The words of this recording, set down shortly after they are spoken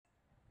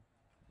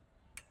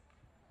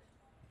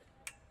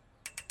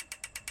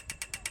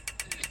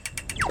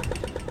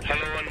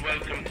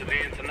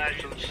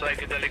special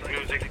psychedelic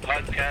music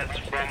podcast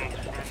from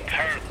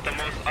Perth, the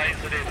most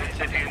isolated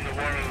city in the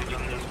world,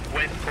 on the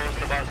west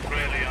coast of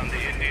Australia on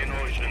the Indian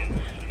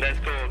Ocean. Let's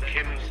go,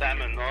 Kim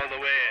Salmon, all the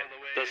way,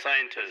 the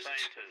scientists.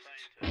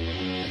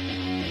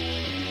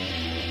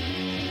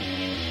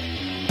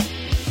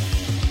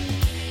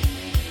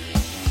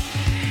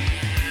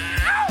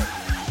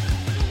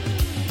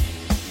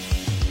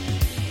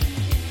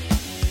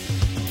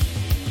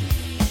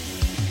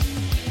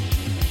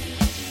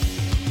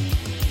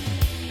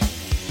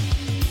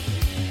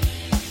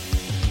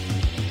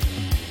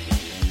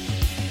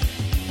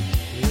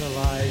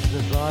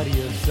 The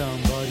body of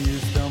somebody who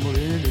stumbled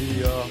into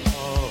your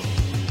heart.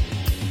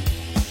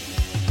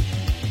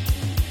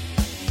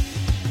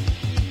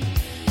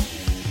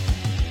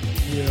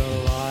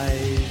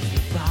 Realize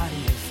the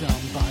body of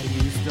somebody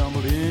who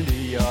stumbled into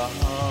your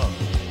heart.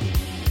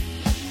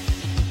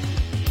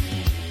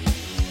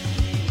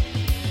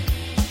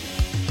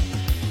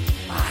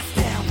 I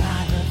stand by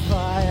the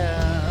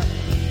fire.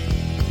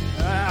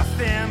 I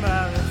stand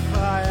by the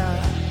fire.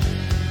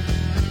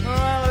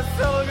 While the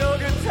solo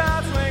guitar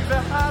swings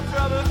the hot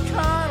drop of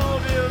carnal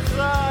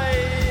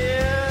desire.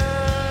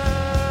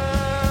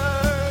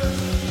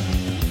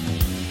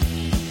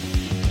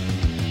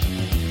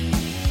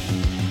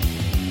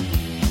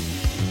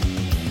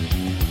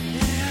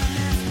 In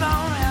this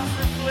bone house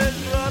with flesh,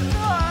 blood,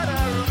 heart, I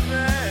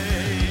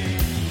remain.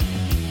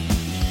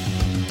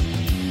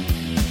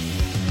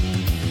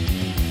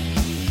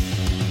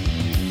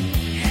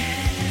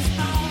 In this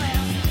bone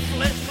house with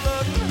flesh,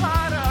 blood,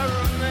 heart, I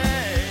remain.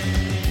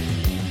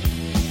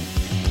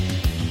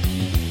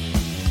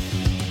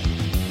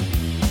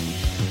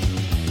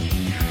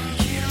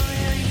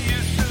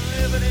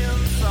 Living in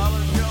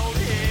solid gold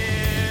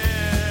hill.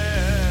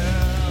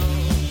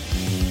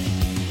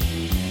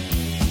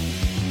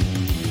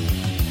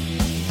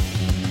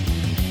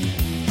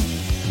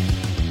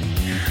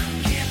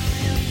 Getting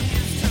really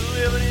used to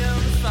living in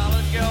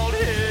solid gold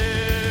hill.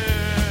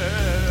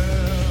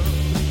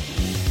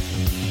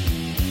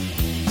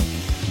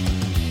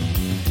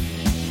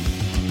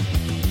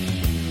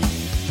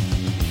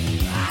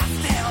 I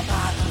stand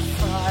by the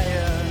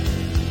fire.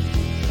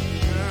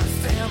 I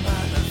stand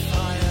by the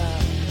fire.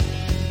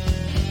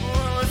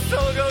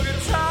 Solo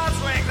guitar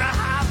swings the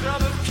high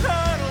drum of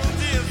carnal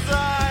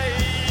desire.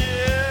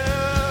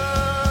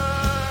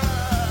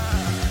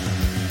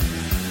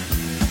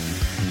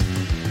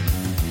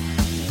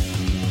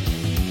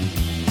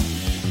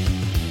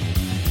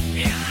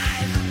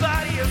 Behind the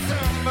body of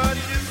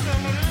somebody is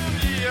someone in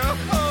your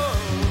home.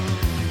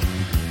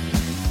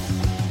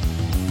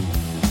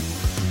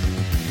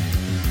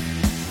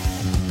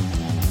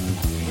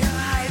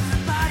 Behind the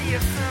body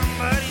of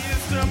somebody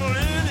is someone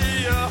in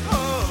your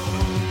home.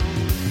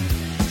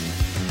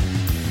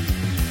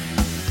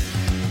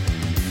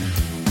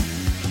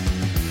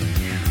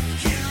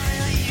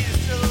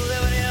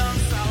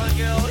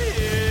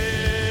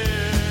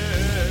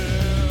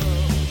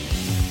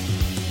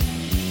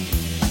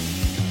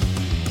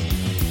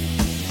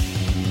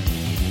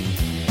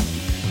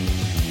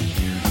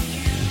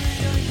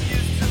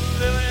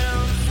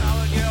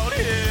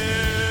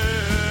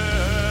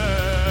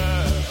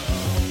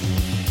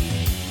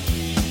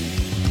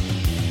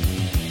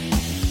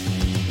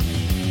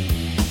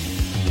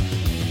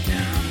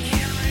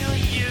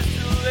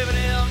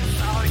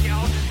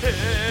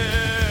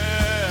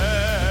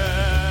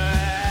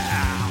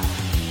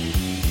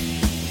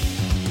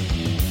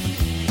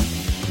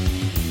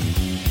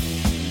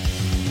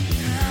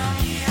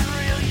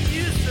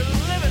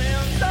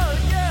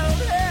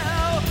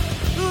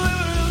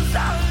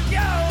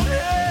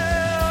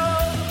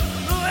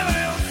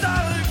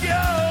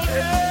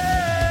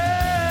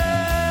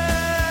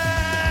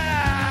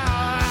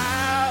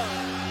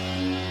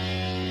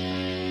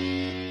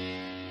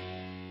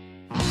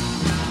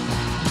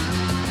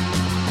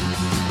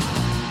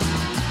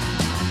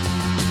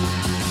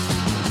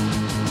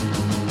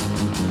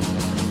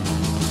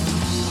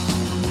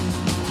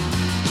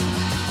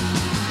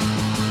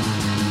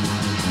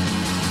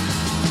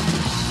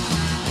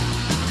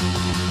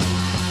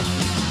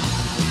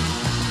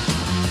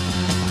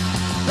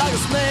 Like a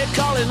snake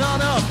calling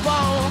on a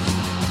phone.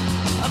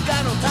 I've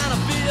got no time to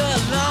be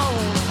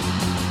alone.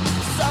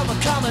 Someone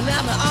coming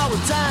at me all the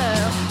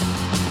time.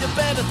 You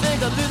better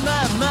think I lose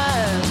my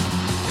mind,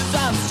 'cause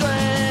I'm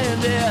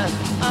stranded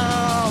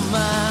on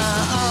my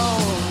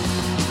own.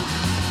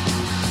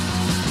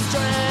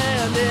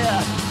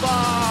 Stranded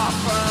far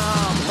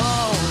from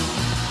home.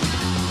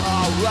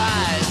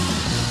 Alright,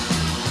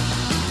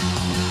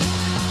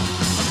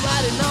 I'm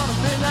riding on a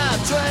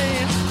midnight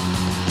train,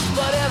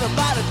 but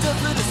everybody just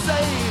look the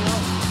same.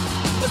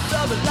 It's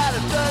something like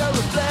a dirty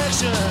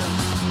reflection.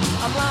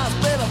 I'm lost,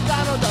 but I've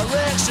got no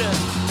direction,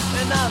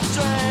 and I'm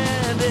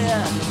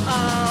stranded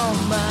on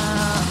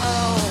my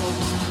own.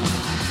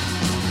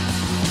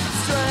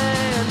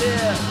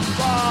 Stranded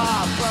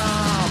far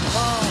from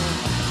home.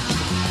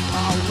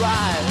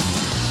 Alright.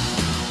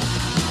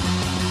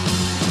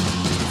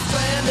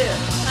 Stranded,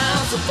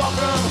 I'm so far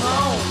from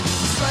home.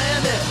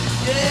 Stranded,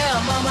 yeah,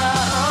 I'm on my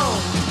own.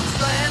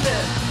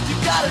 Stranded,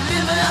 gotta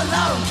leave me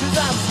alone, 'cause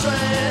I'm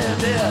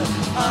stranded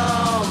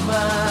on my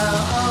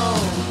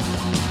own.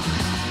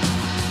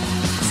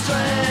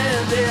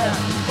 Stranded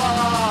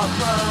far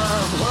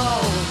from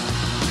home.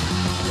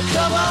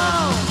 Come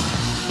on.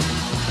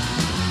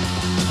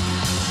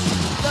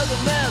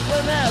 Doesn't matter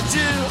when that's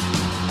you.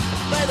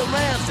 Play the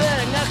man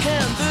thing I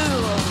can do.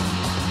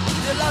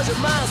 You lost your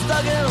mind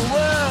stuck in a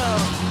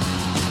world.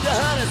 Your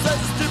honey's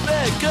such a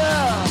stupid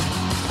girl.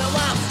 Now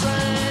I'm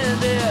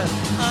stranded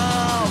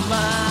on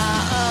my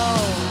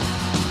own.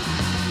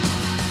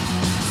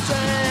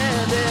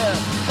 Stranded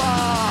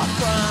far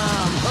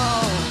from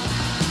home.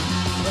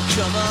 But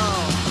come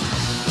on.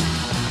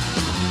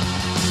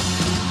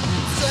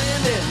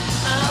 Stranded,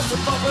 I'm so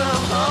far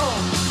from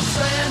home.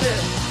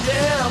 Stranded,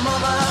 yeah, I'm on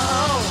my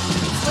own.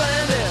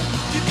 Stranded,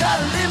 you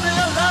gotta leave me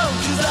alone,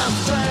 'cause I'm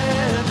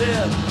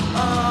stranded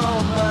on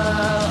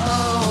my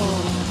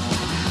own.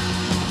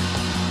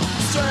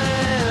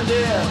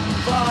 Stranded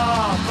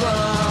far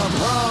from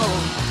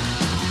home.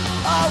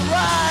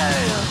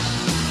 Alright.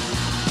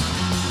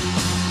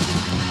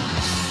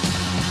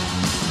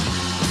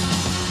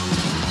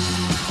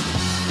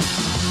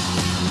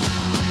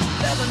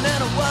 Living in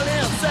a world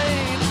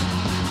insane.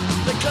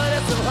 The cut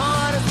is so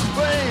hard as the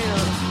brain.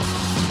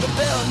 The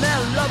bill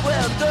never love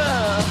will do.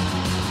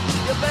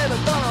 Your baby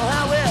don't know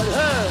how it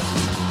hurts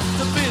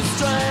to be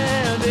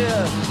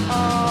stranded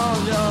on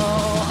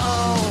your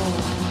own.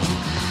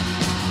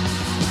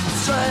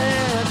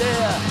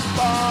 Stranded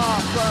far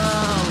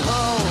from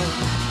home.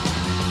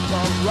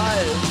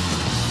 Alright.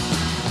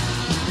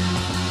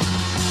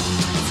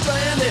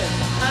 Stranded,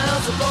 I'm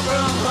so far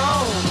from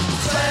home.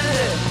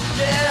 Stranded,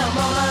 yeah, I'm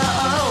on my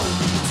own.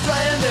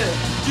 Stranded,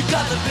 you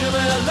got to leave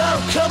me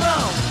alone, come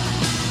on.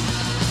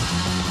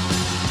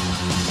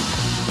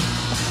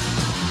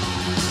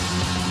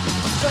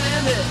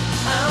 Stranded,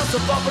 I'm so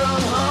far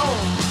from home.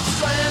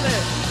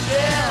 Stranded,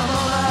 yeah, I'm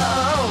on my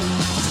own.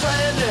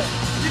 Stranded,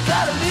 you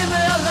gotta leave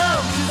me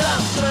alone, 'cause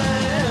I'm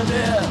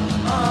stranded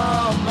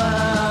on my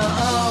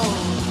own.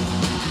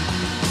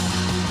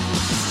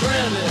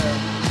 Stranded.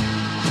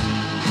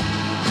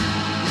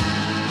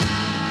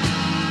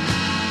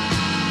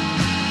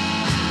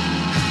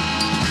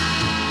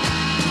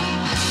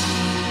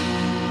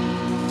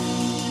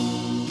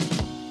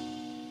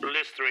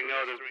 Blistering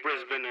out of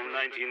Brisbane in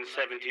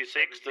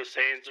 1976, the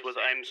Saints with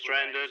I'm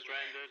Stranded.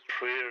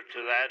 Prior to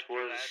that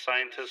was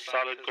Scientist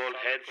Solid Gold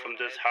Head from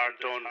This Heart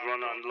Don't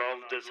Run on Love,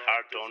 This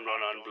Heart Don't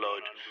Run on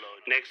Blood.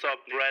 Next up,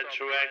 Brad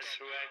Truex,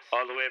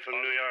 all the way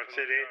from New York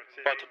City,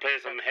 about to play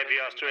some heavy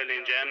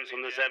Australian jams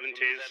from the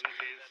 70s.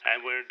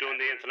 And we're doing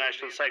the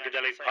International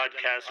Psychedelic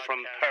Podcast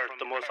from Perth,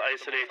 the most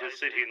isolated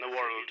city in the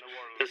world.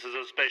 This is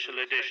a special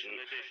edition.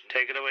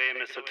 Take it away,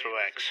 Mr.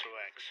 Truex.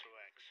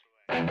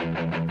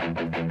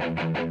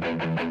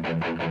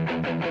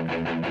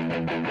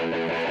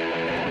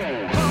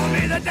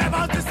 Only the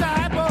devil's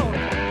disciple.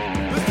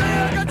 They say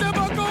I got the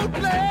vocal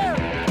play.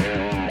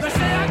 They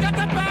say I got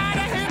the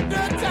body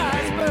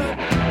hypnotized, but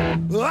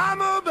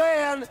I'm a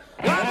man.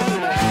 I'm a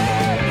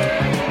man.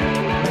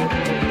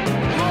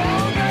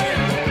 Oh man,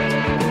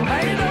 I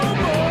ain't no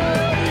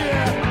boy.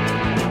 Yeah.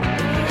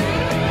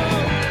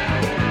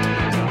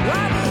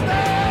 I'm a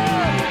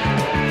man.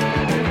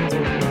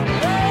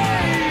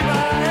 Babe,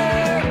 I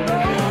ain't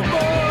no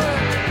boy.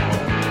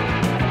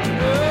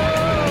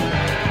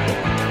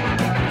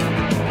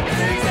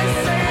 Things they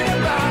say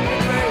about me,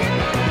 babe.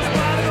 It's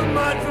part of the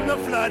mud from the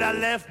flood I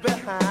left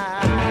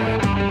behind.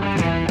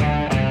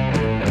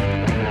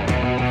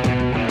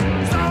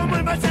 Some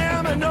of my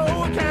time I no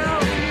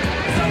account.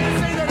 Some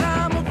say that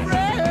I'm a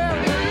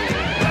friend.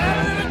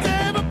 Having a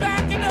table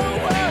back in the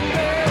world,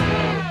 man.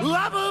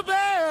 I'm a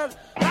man.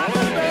 I'm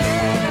a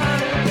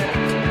man.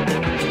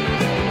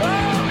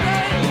 Oh,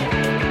 man.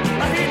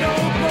 I ain't no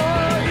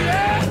boy,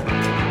 yeah.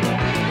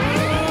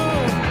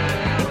 Ooh.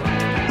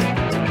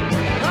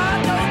 I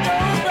don't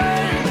know,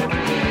 babe.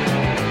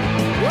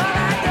 What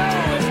I know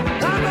is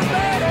I'm a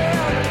man.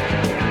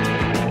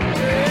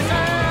 Yes,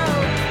 I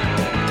am.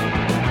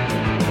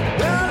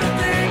 Well, the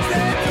things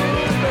they do,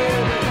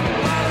 baby,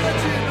 all the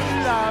children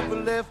life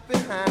were left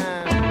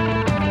behind.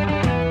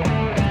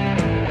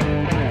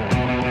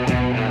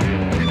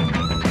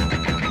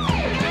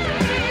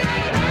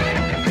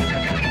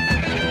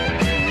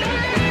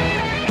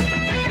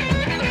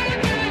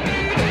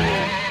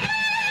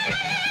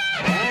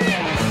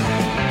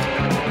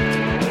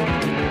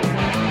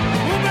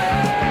 Oh,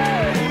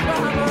 babe,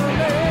 I'm a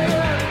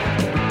man.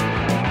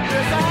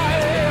 Yes, I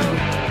am.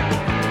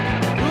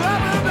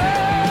 I'm a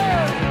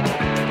man.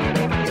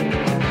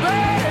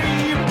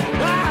 Babe,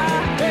 I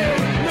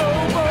ain't no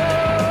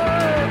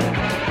more.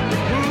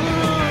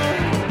 Ooh.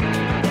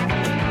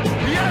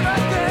 Yeah,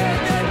 right there,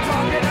 they're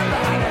talking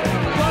about it.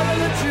 What are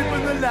the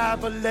children the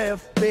life are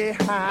left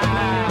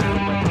behind?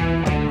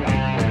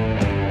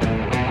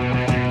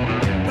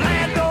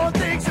 Landlord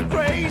thinks I'm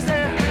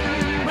crazy.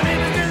 My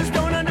neighbors just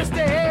don't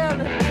understand.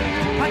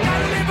 I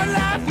gotta live a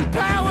life with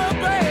power,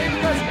 babe.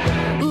 'Cause,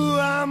 ooh,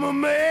 I'm a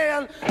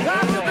man.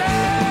 I'm a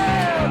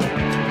man.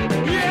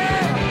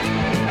 Yeah.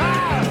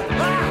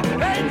 I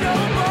ain't no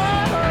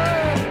more.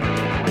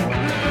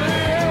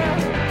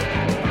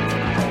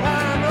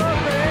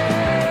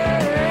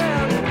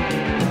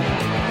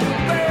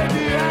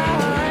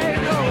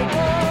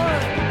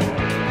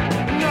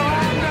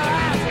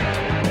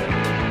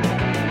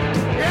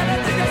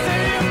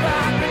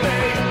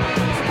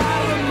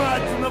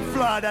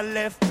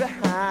 left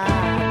behind.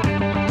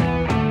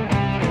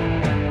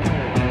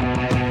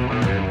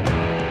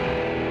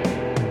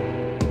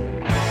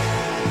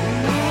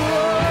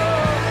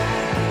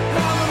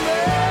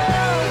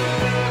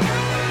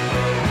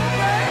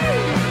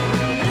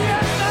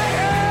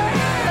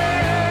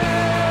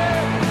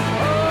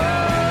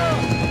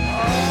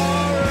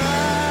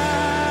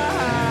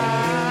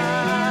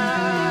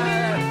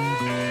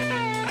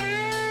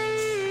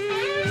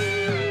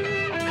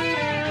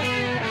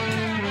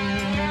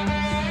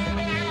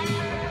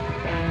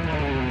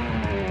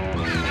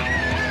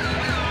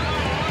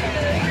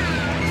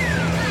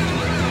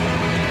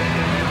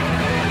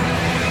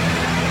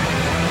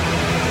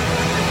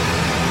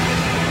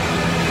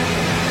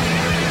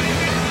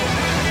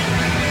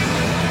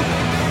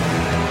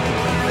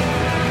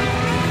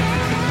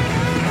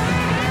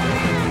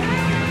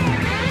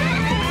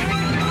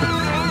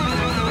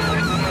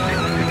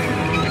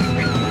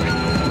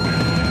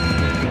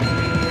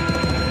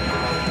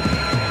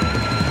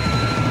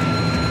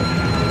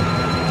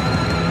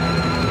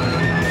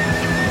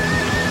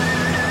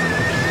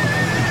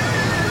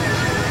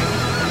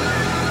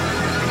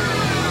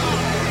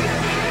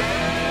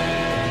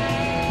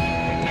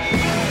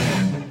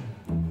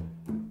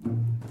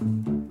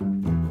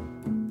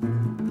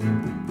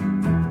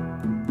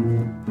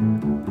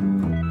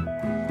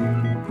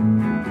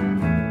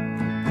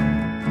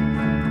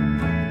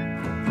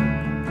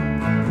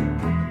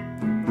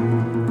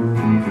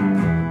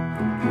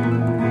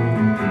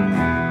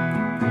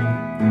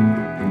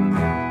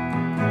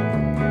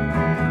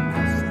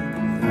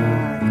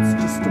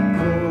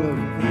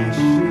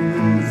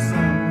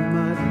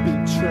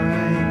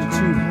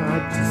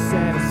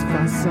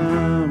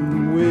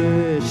 Some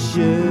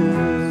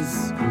wishes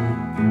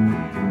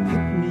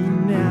hit me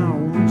now,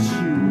 won't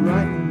you,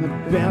 right in the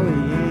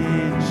belly,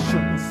 and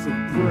shortness of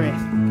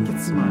breath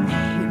gets my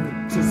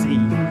head dizzy.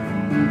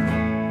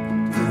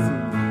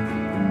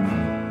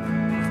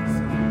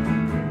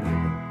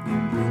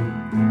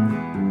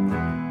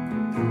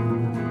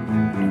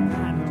 And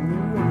I'm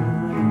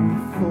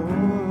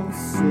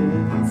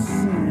forces,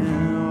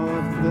 all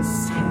of this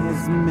has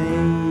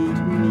made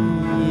me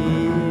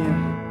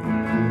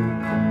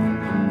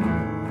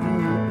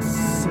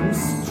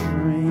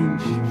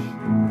strange.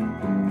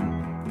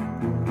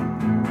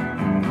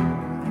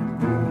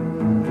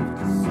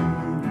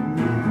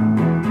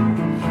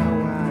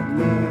 I'd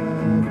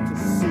love to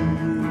see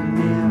you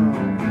now.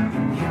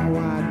 How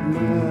I'd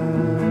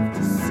love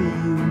to see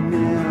you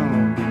now.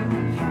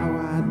 How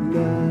I'd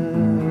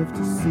love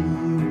to see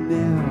you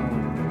now.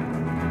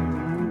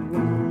 I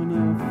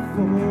wanna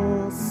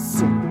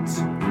force it.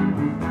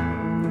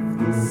 All of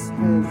this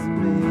has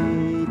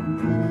made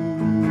me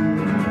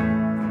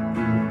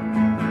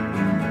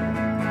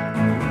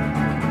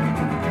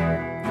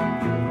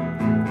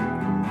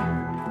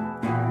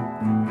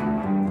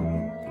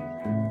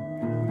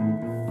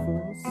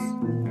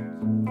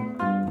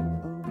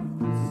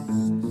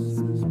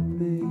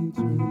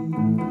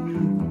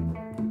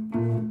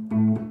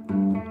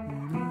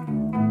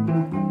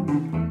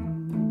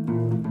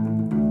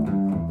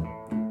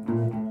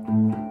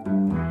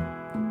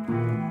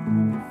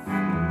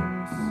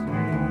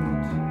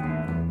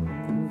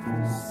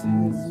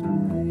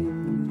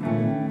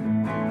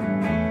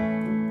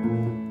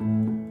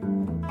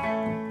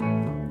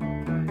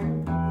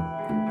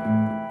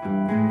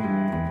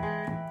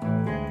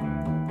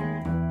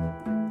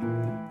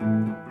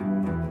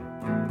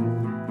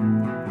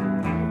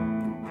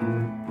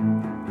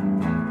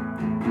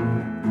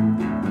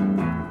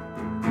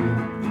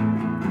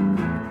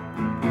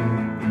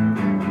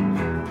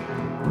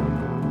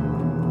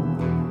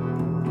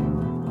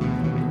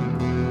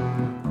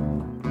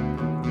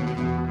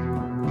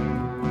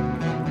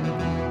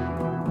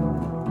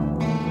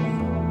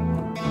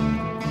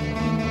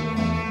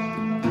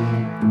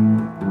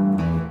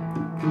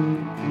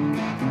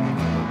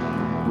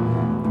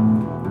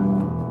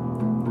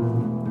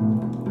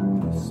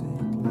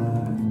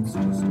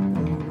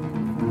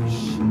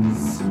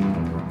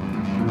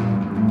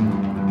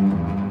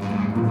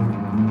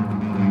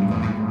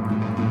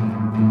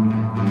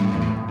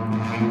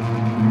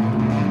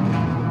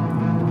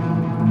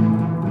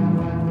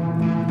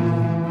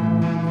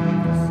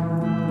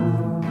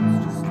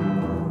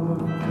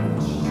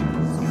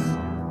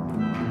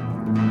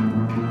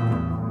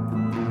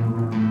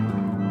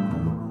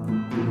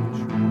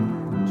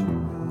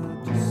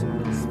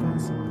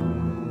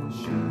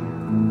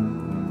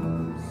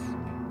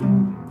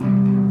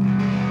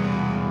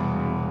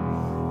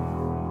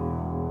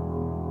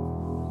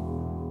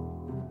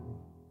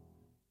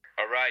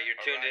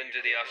tuned into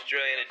the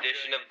Australian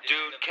edition of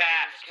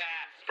DOODcast,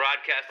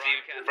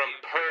 broadcasting from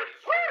Perth,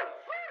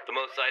 the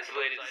most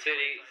isolated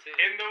city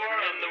in the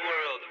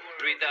world.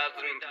 3,000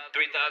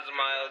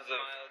 miles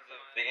of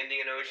the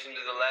Indian Ocean to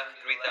the left,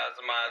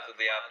 3,000 miles of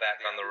the outback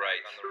on the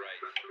right.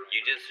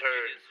 You just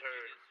heard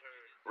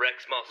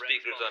Rex small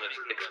speakers on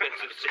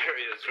expensive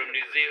stereos from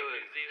New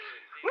Zealand.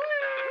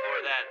 And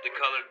before that, the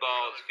Colored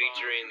Balls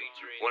featuring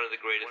one of the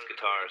greatest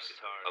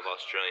guitarists of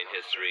Australian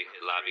history,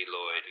 Lavi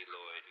Lloyd.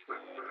 All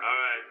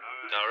right.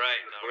 All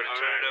right, we're going to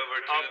turn it over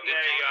to Up the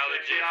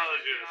next,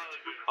 geologist.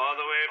 all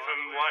the way from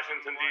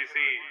Washington, D.C.,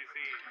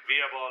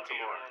 via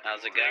Baltimore.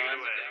 How's it Take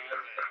going?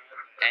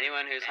 away.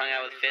 Anyone who's hung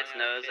out with Fitz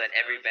knows that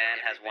every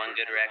band has one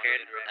good record,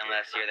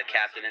 unless you're the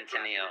Captain and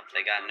Tennille.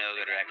 They got no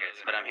good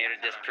records. But I'm here to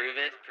disprove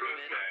it.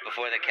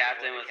 Before the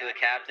Captain was the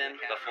Captain,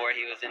 before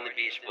he was in the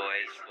Beach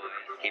Boys,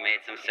 he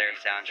made some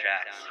surf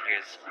soundtracks.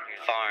 Here's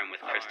Farm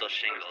with Crystal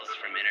Shingles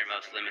from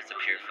Innermost Limits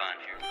of Pure Fun.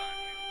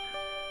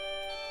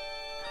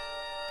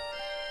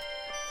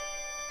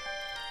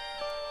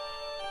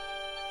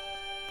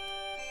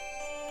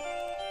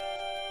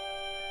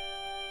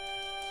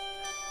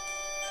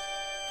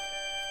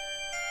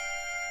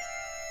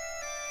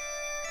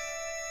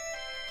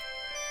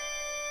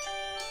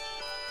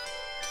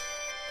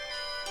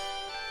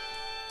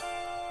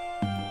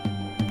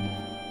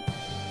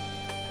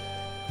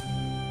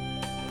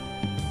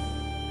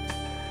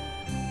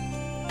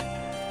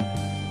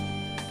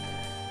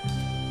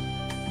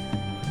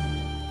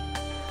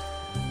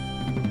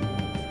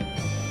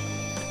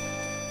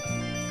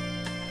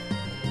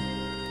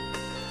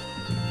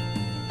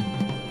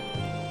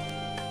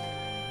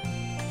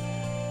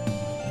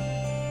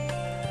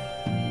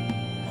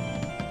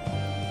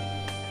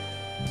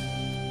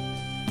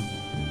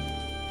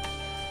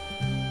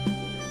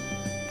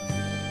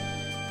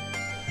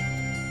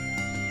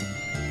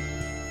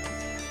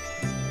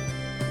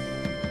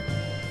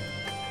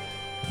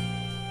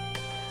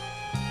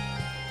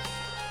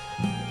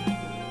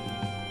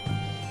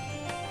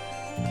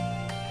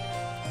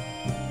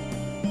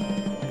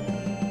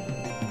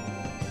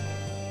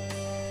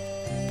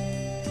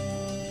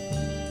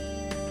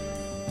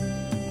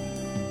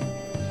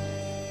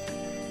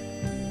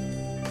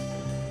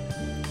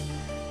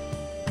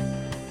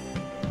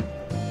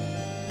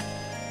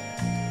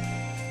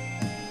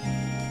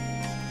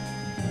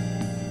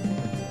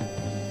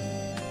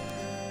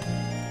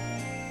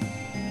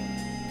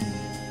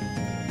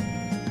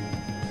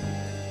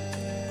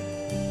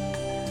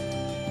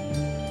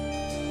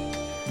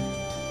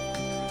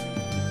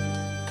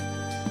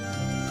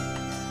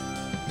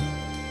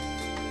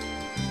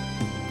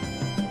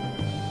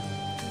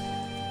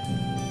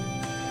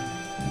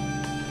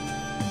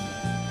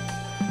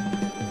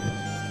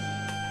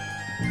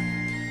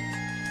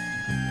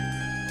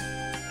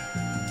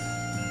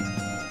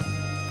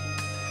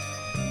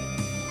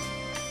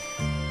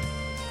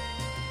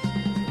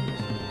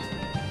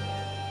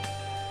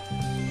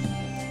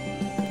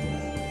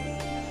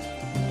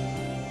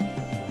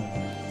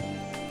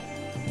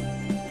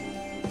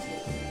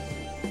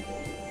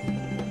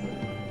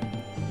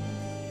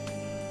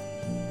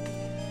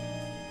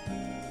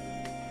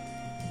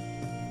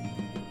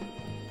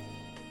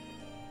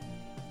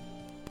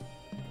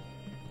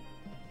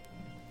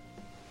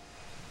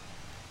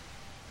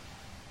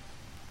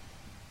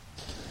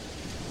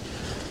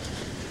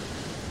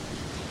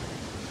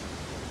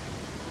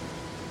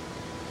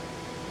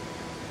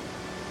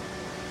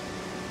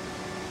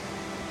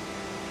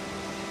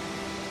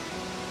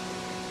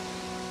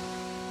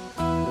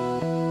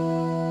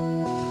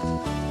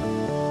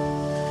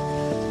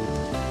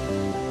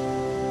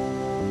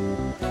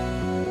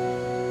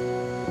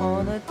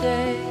 On a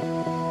day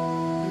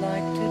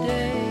like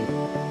today,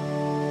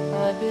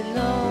 I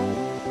belong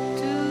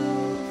to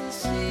the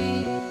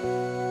sea,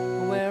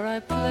 where I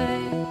play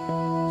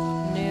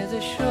near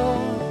the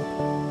shore,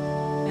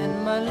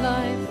 and my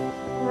life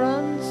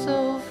runs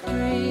so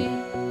free,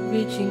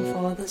 reaching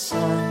for the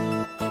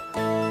sun,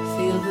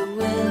 feel the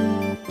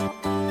wind,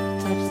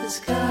 touch the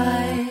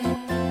sky.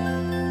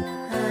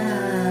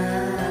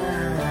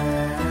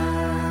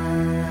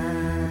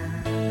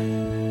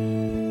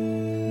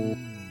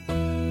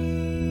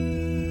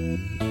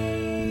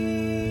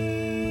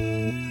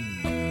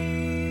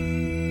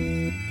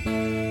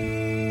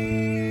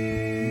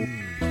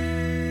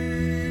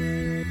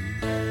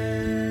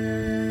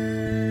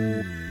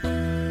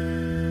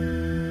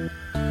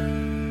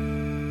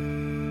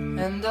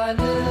 And I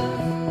live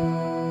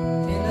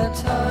in a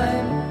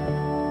time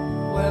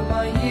where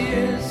my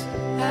years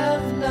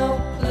have no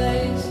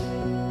place.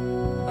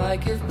 I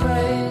give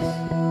praise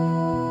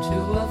to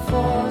a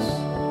force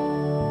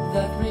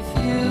that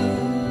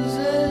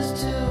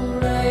refuses to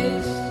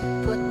race.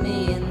 Put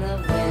me in the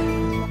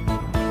wind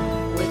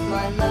with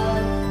my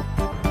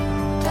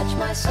love, touch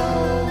my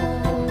soul.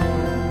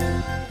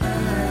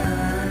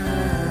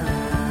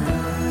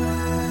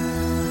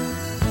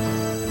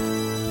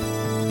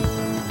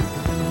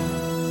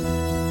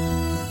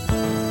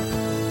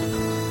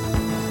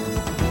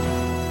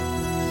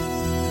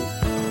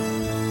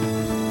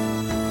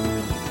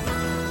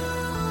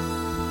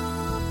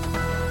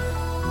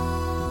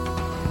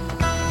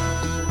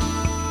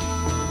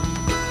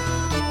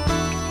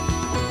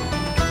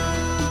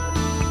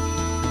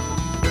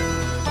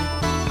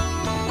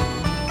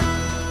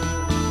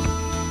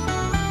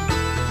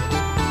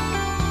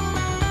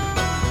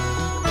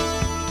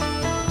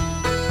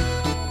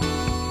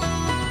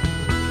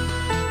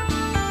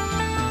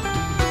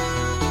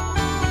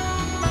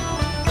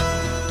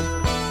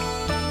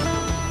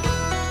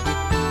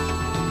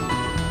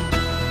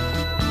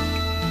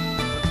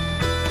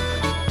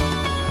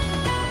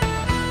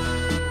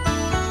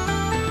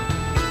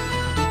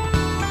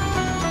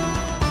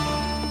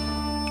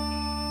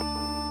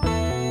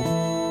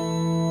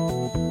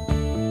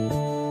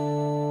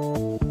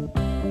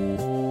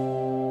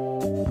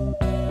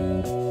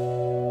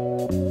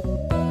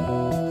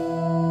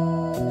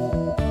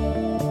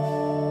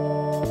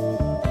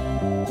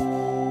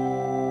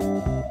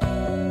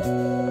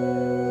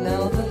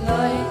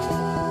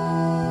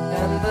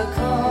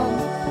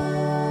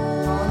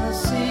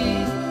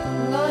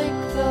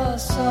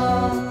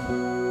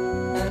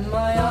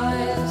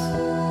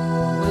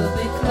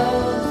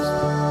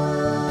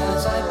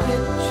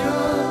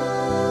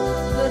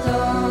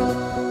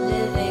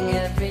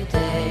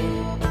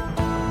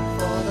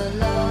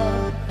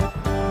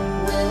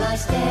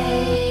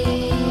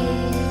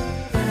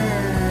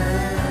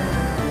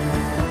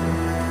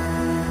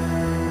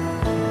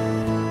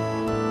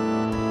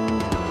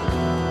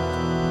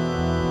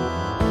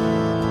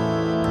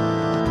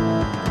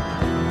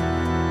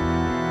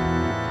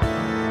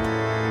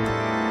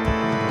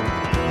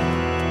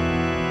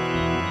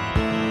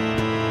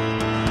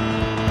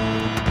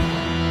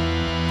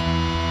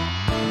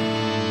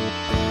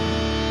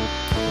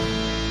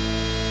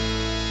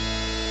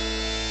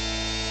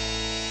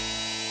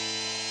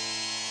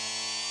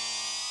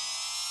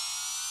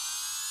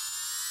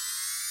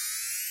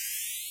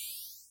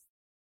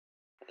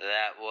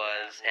 That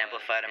was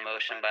Amplified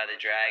Emotion by the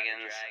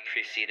Dragons,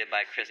 preceded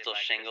by Crystal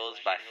Shingles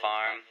by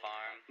Farm,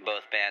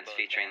 both bands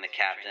featuring the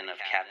captain of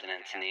Captain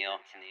and Tennille.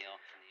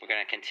 We're going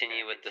to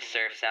continue with the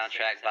surf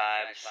soundtrack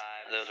vibes.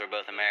 Those were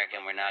both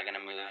American. We're now going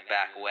to move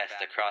back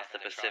west across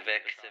the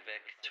Pacific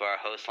to our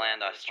host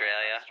land,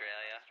 Australia.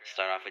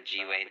 Start off with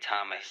G. Wayne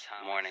Thomas,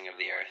 Morning of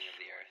the Earth.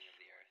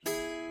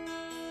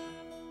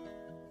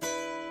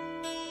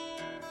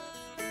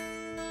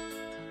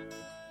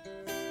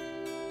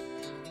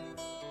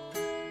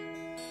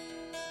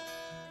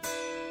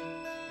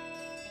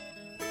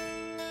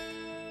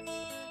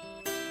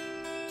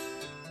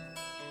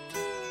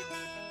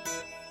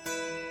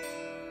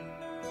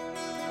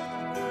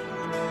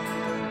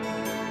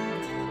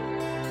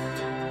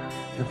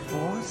 The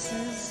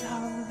forces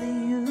of the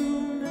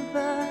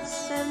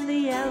universe and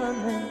the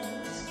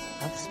elements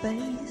of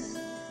space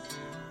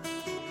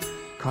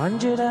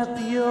conjured up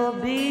your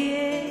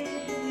being,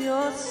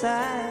 your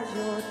size,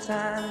 your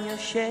time, your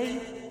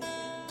shape.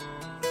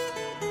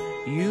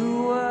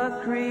 You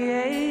were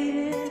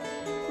created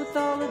with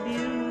all the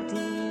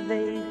beauty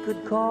they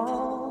could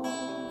call,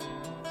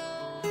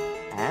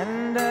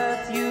 and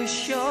earth, you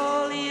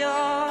surely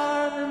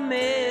are the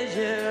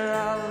measure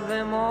of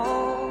them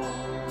all.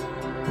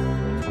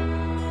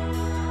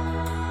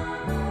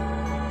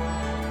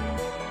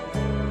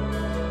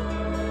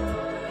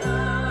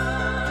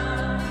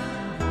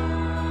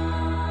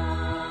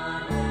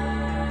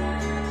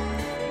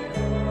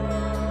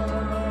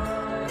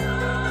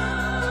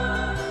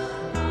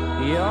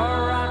 Your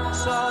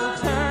rocks all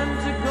turn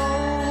to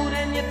gold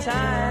and your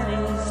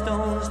tiny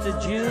stones to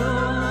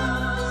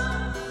jewels.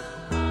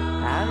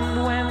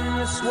 And when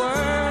the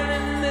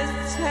swirling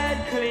mists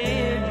had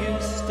cleared, you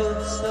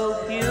stood so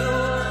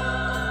pure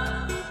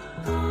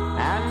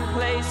and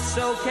placed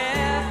so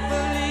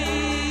carefully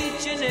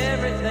each and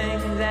everything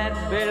that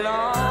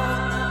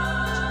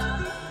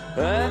belonged.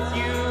 Earth,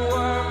 you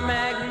were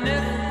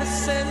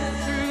magnificent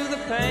through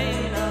the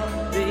pain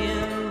of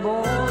being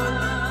born.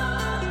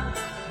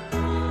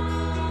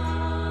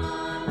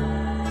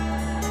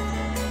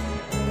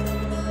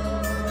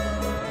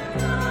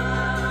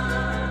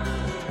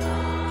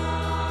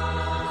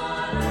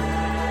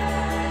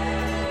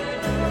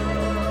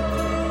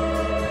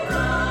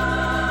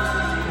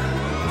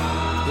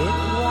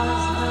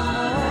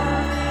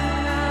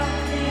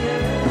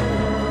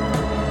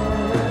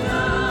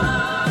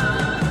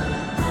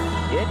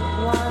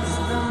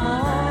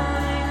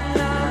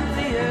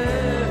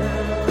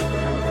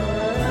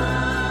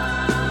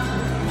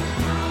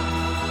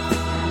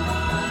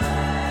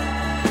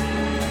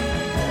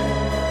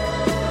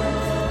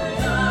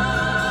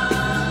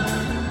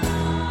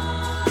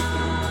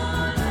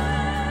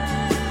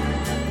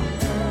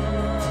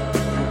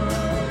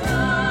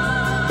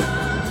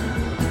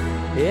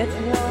 It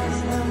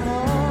was the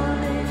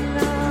morning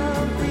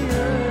of the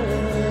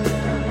earth.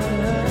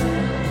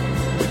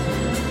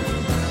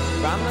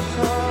 From the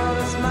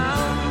tallest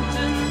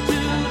mountain to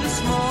the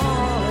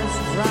smallest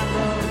drop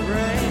of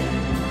rain,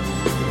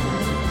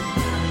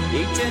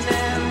 each and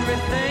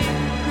everything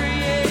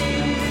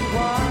created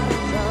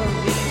was of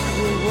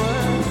equal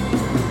worth.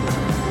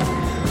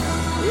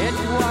 It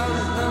was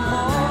the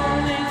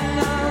morning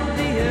of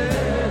the earth.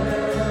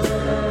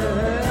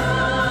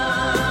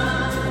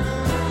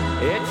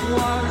 It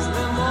was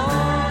the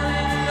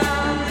morning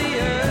of the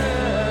earth.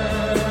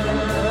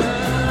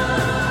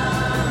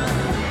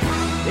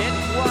 It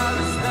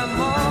was the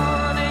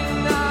morning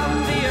of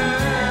the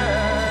earth.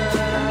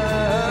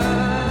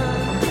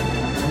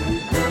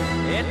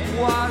 It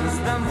was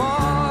the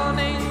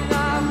morning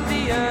of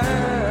the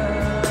earth.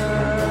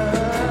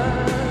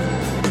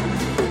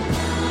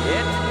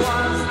 It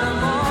was the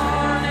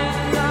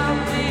morning of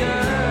the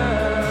earth.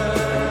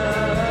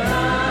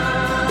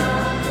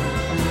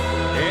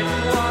 It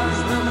was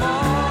the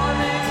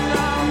morning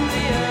of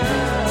the earth.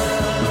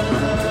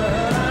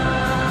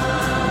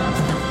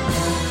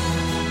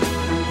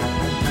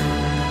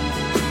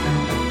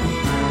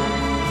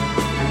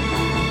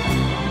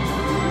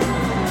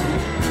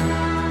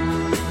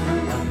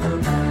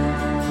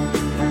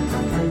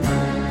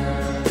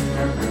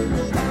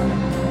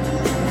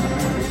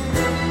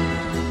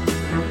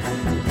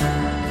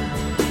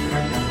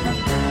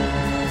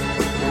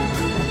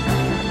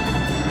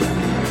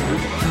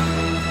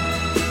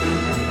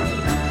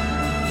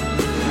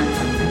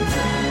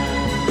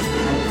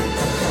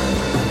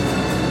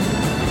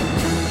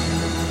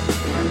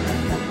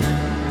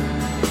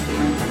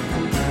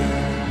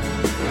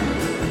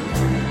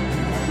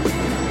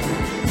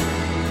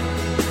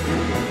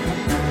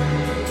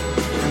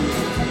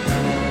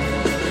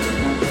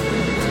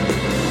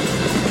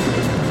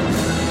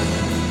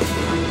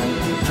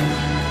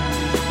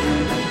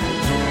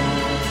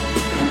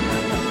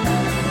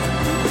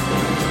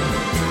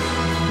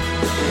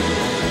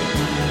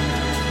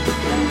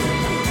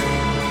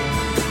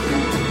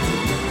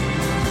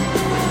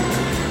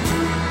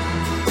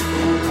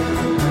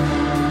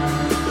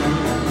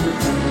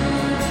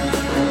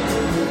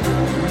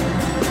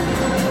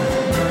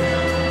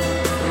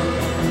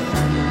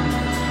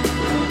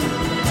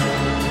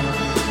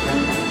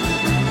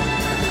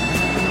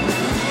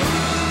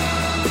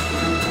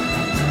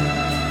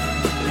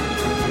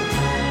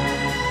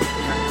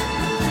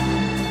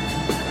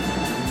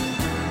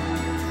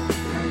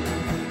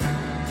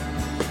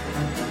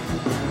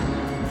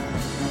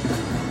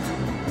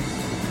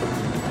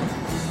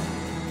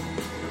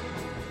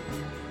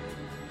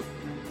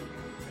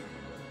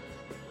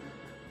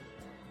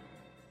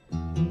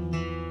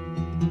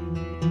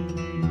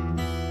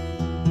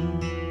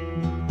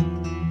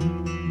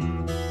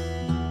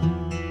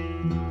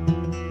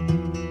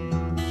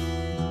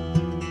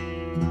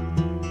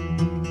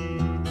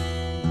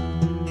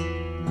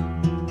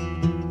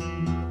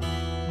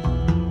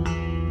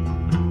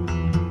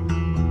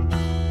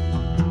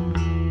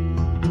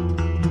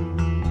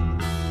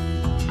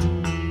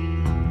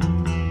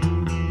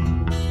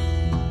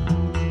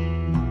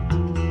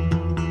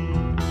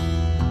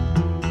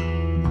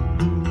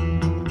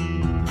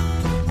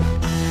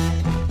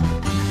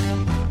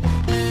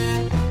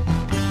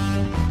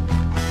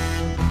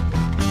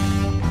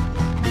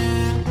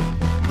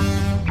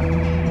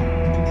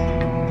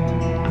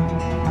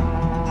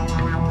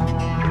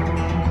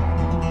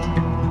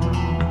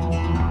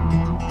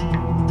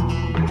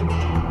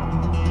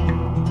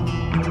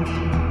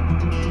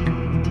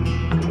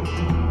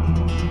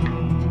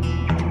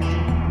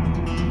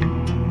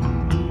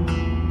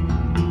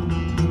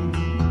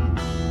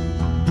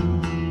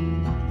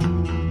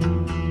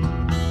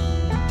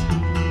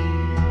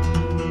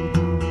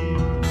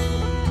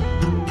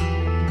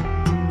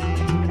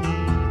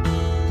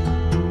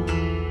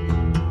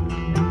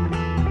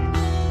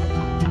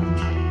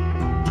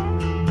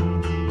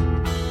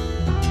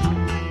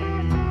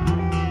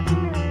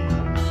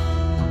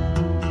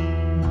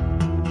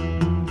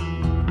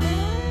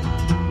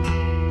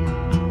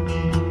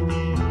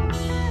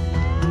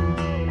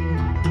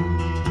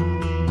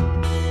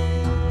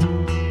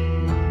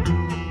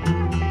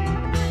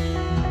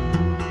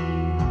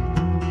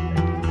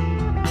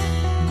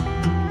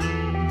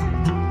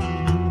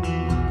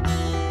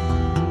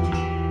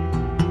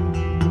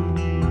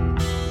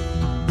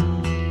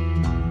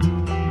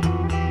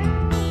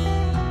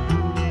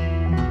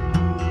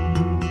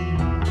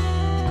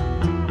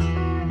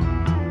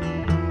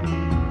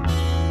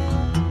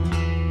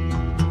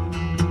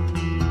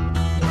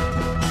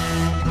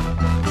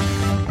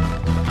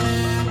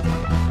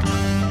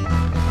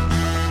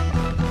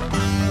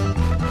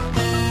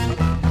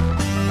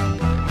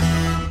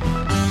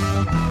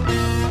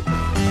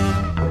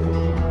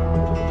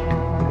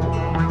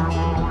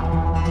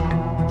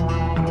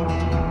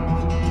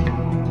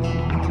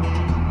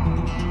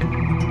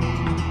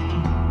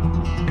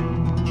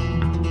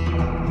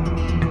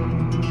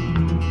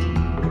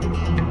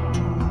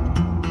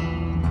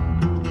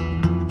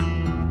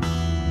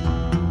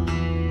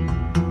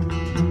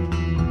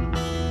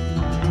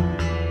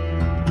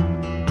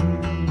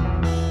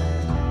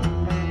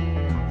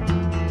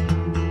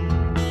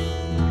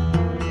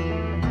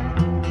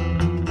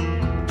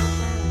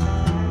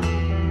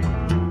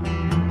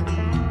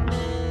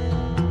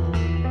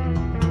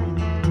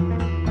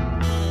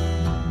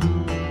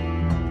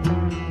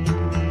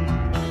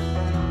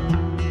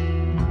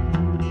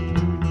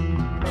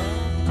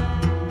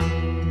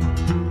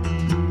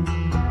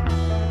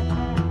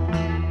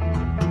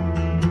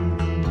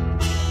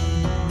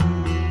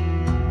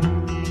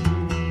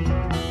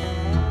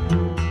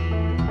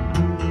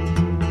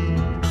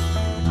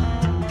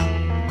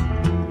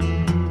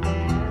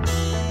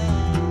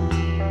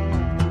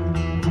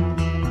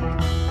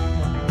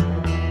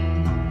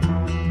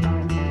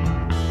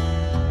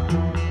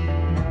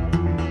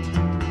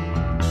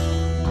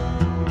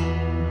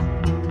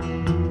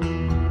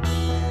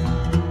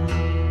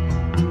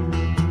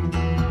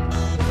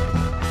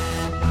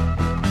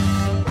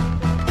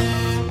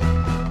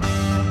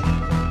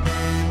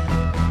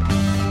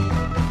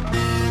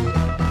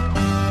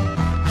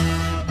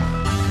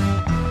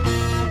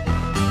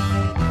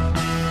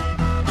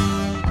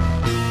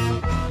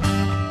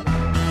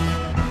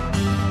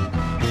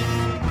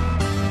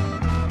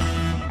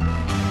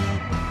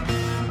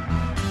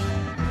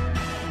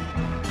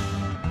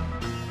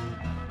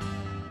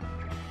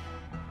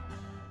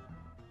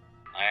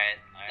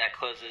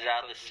 closes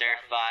out the surf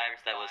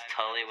vibes that was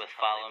Tully with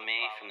Follow Me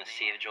from the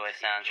Sea of Joy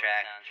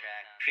soundtrack,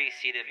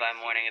 preceded by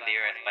Morning of the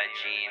Earth by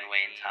Gene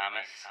Wayne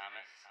Thomas.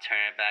 Turn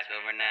it back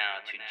over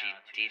now to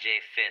DJ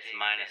Fitz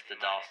minus the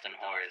Dalston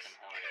Whores.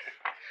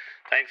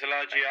 Thanks a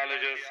lot,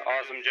 geologists.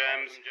 Awesome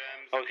jams.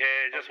 Okay,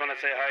 just want to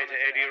say hi to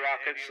Eddie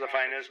Rockets, the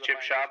finest chip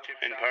shop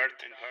in Perth.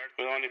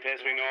 We're the only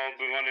place we know.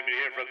 We've only been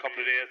here for a couple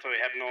of days, so we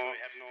have no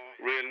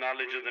real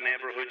knowledge of the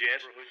neighborhood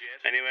yet.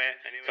 Anyway,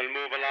 we'll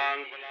move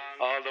along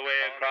all the way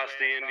across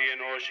the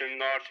Indian Ocean,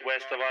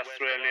 northwest of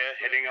Australia,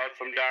 heading out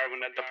from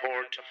Darwin at the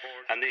port,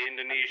 and the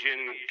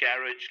Indonesian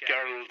garage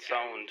girl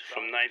sound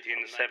from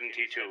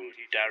 1972,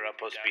 Dara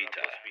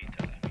Puspita.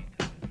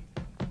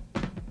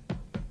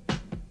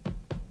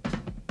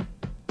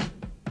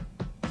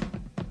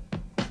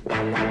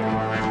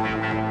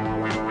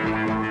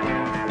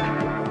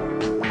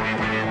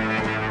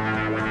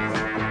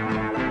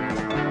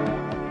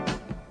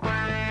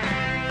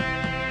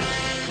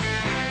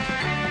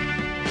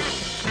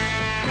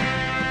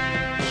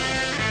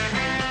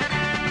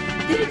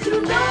 Did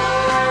you know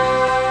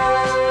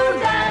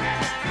that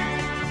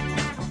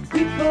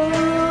people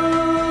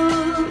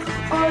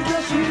are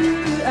just you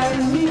and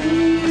me?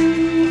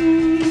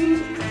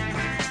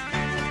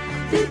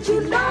 Did you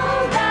know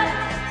that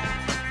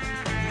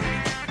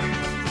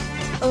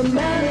a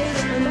man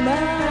is a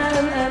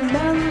man and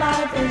man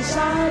life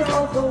inside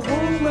of a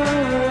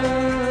woman?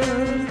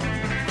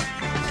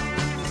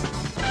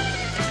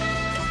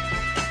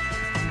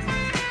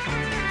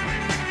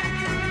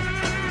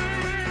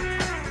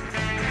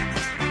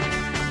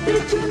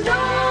 Did you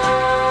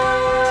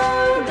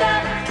know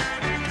that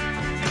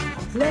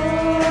love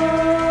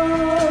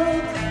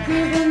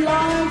giving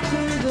life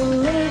to the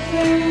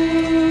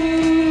living?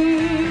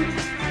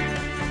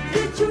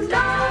 Did you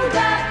know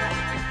that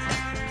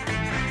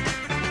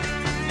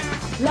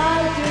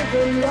life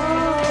giving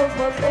love,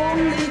 but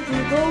only to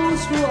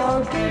those who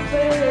are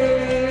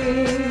giving?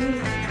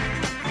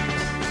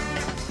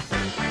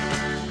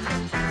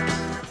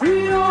 We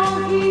all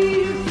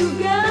here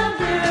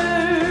together.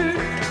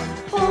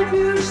 Hope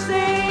you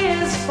stay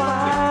as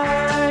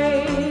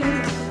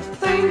fine,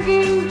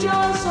 thinking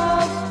just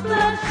of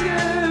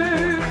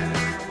pleasure,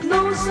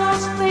 no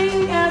such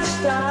thing as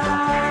time.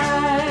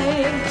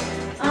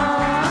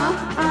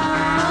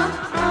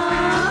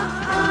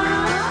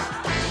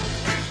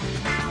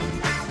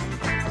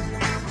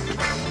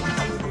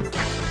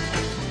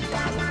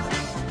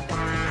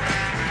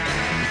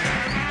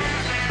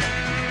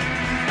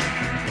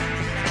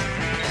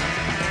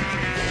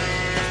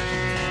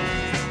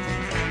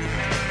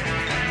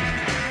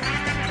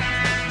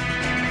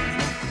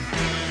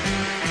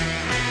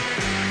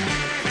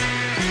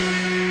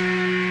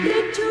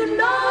 Did you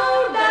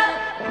know that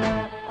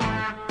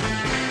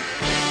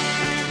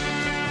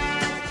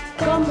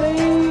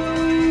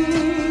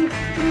coming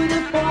to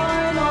the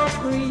point of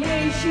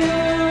creation?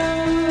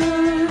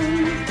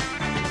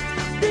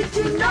 Did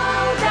you know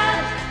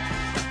that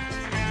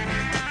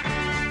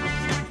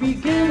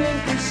beginning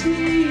to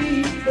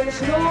see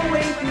there's no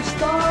way to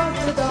start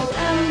without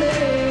ending?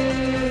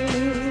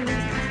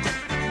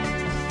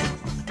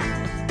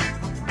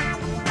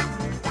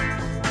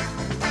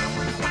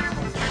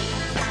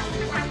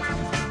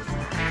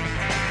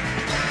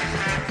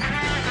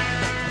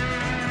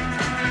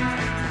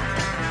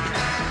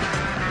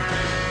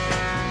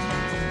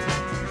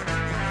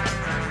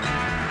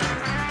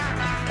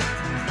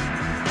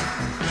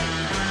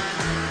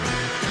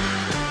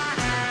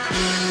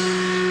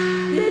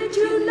 Did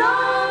you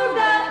know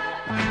that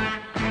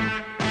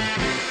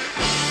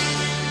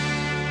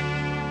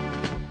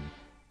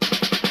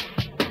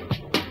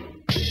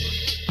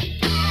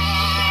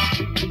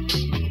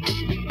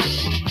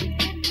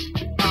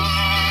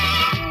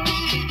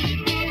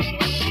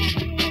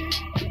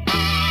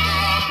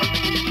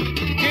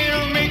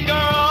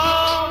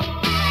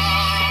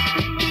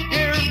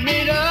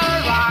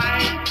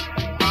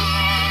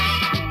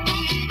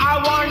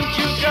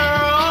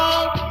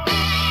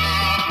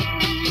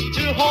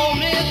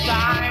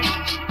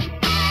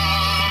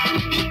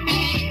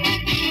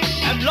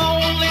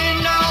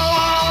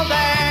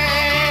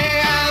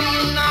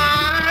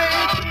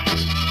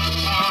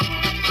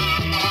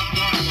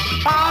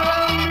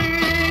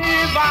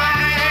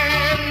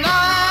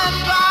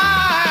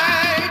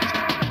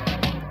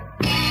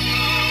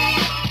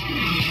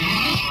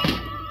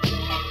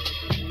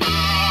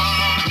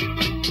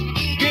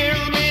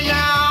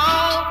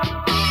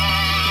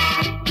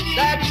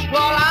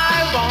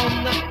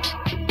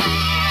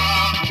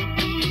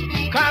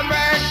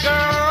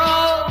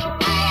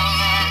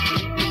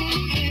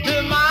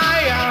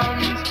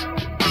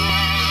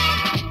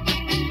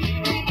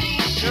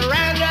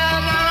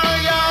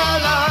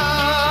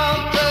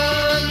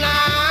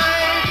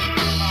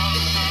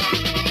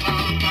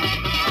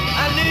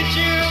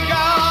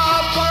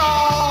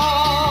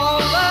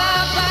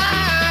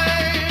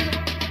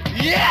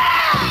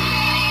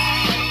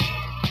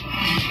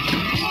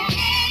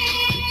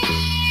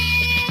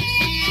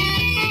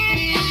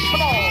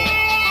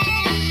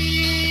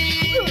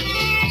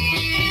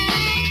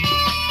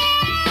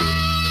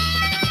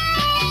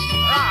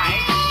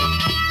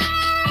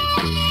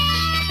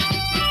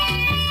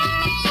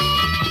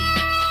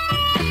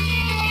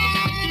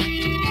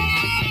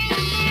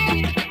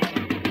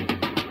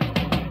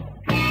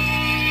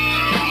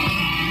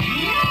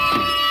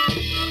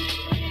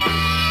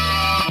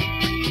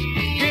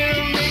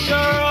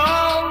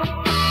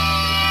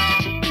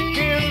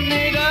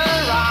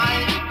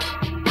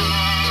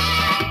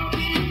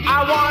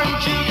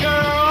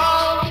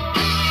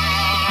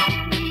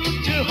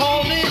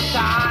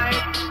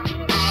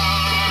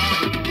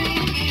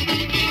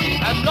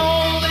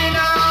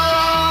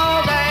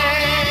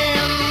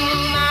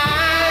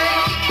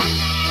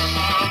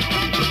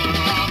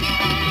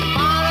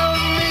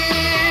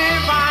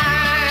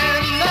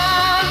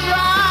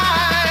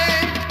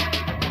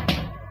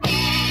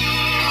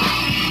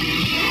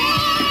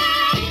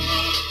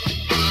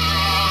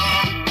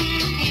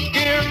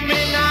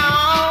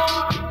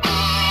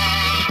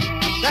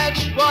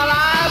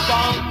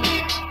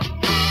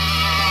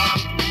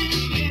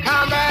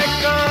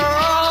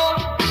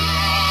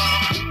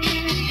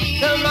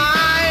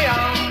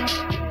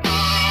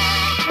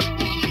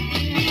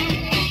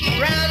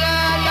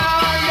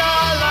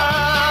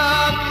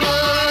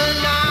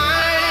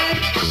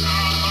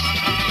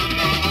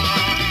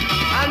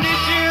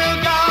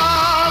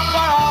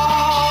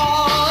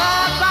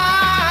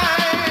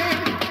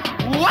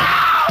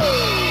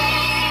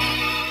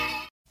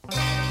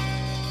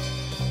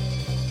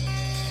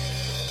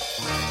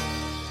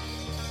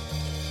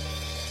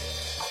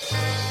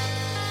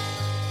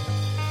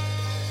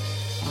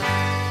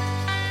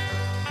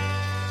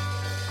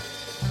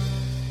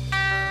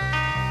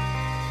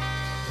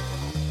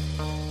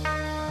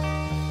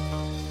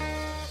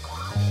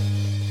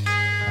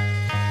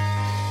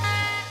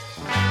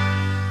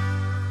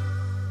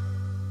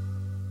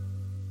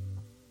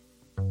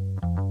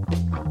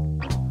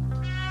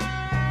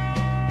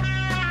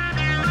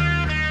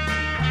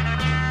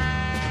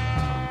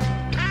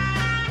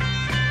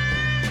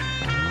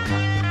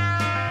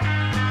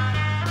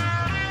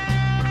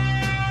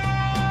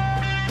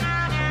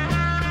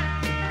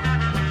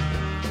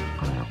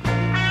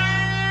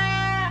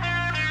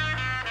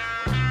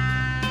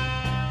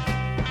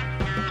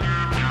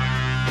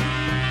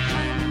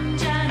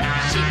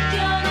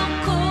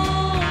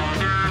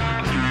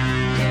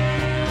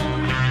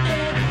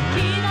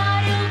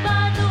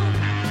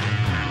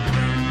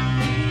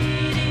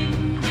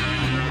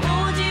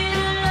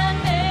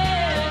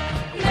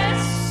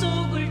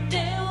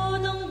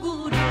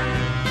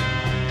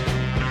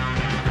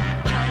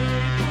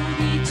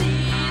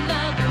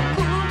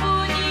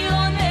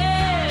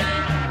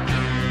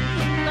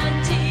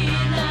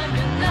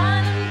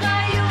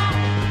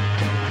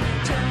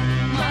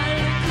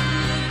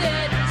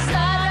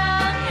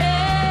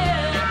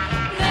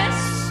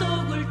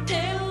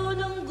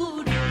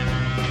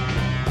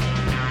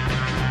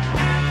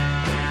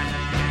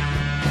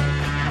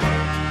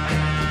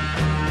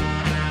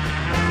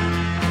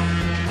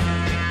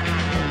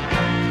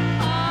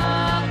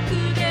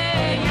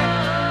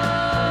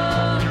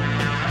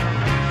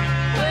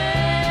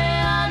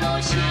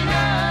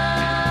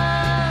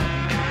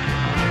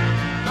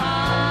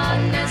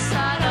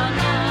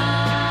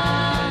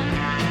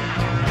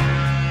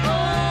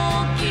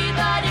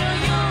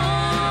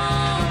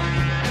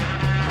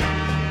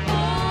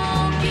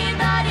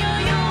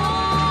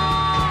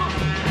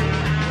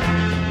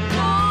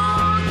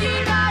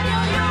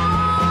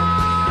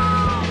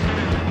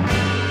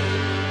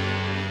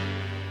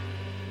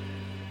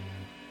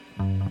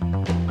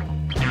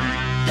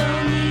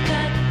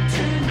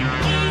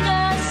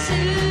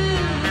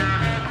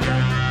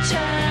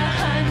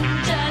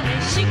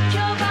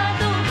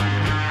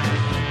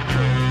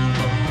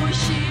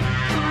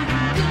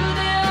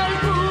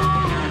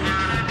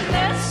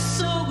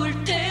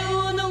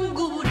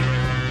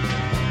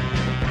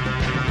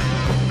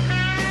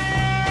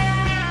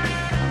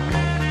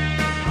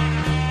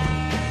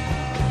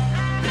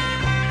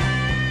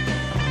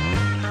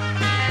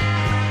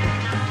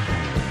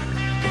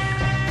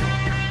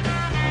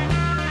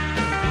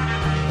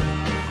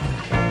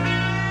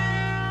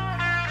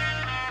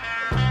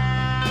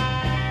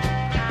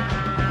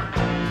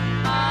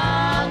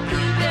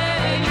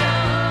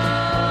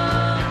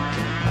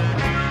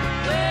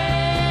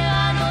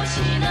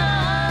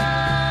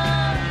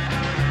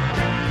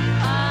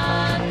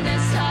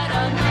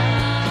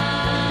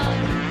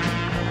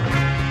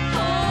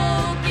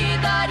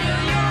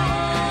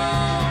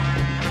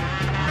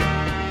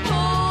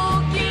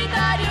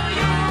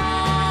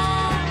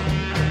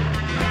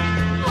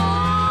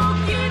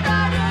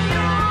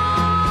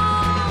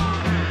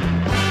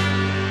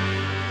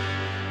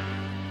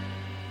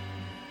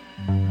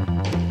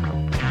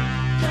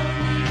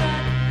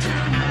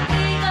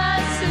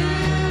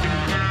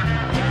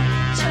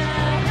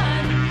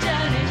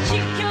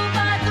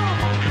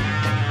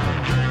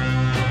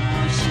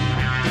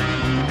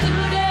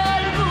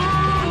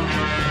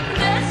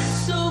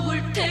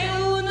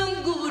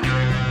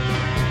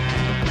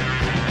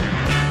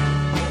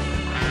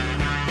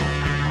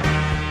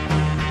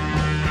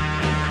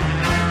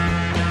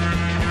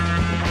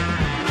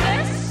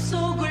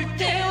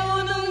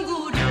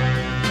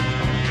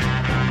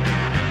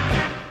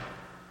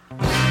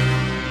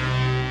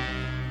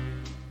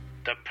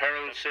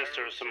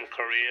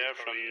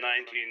Korea from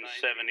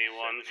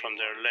 1971 from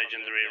their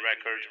legendary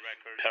record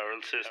Pearl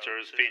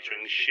Sisters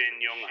featuring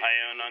Shin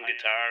Young-haeun on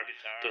guitar,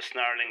 the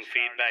snarling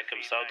feedback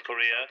of South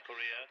Korea.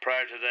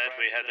 Prior to that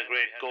we had the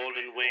great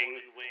Golden Wing,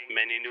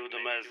 many knew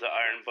them as the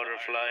Iron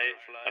Butterfly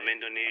of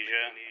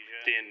Indonesia.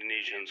 The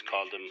Indonesians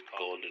called them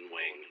Golden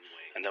Wing,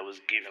 and that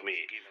was Give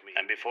Me.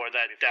 And before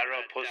that,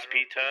 Dara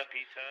Puspita,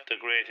 the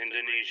great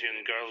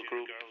Indonesian girl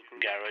group,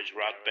 garage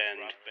rock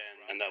band,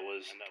 and that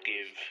was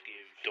Give,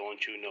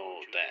 Don't You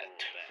Know That.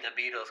 The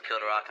Beatles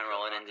killed rock and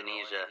roll in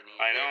Indonesia.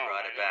 I know. They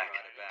brought it back.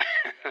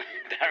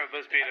 Dara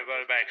Puspita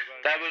brought it back.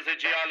 That was a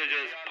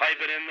geologist. Pipe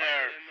it in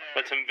there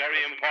with some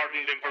very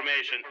important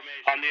information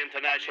on the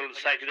International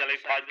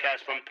Psychedelic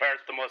Podcast from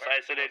Perth, the most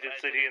isolated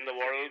city in the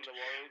world.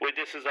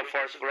 This is a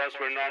first for us.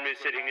 We're normally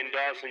sitting in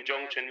Dawson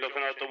Junction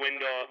looking out the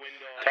window,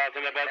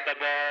 talking about the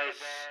boss,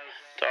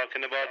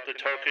 talking about the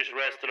Turkish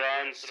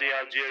restaurants, the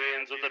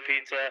Algerians with the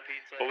pizza,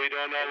 but we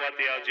don't know what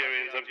the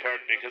Algerians in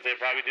Perth because they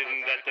probably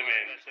didn't let them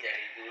in.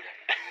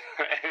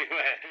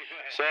 Anyway,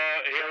 so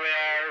here we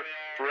are,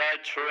 Brad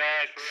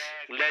Truex,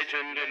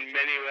 legend in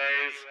many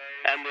ways,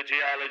 and the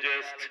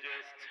geologist.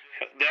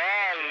 They're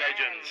all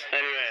legends.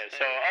 Anyway,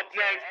 so up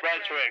next,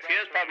 Brad Truex. He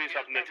has probably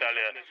something to tell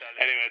you.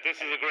 Anyway,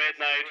 this is a great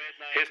night,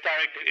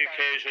 historic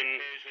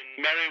occasion.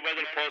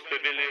 Merryweather Post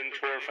Pavilion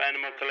tour for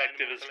Animal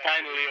Collective is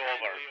finally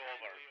over,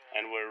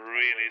 and we're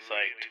really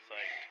psyched.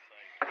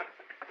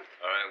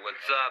 Alright,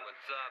 what's up?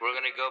 We're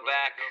gonna go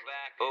back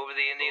over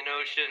the Indian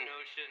Ocean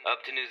up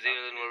to New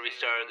Zealand, where we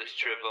started this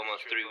trip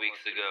almost 3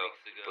 weeks ago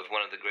with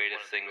one of the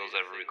greatest singles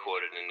ever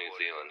recorded in New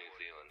Zealand.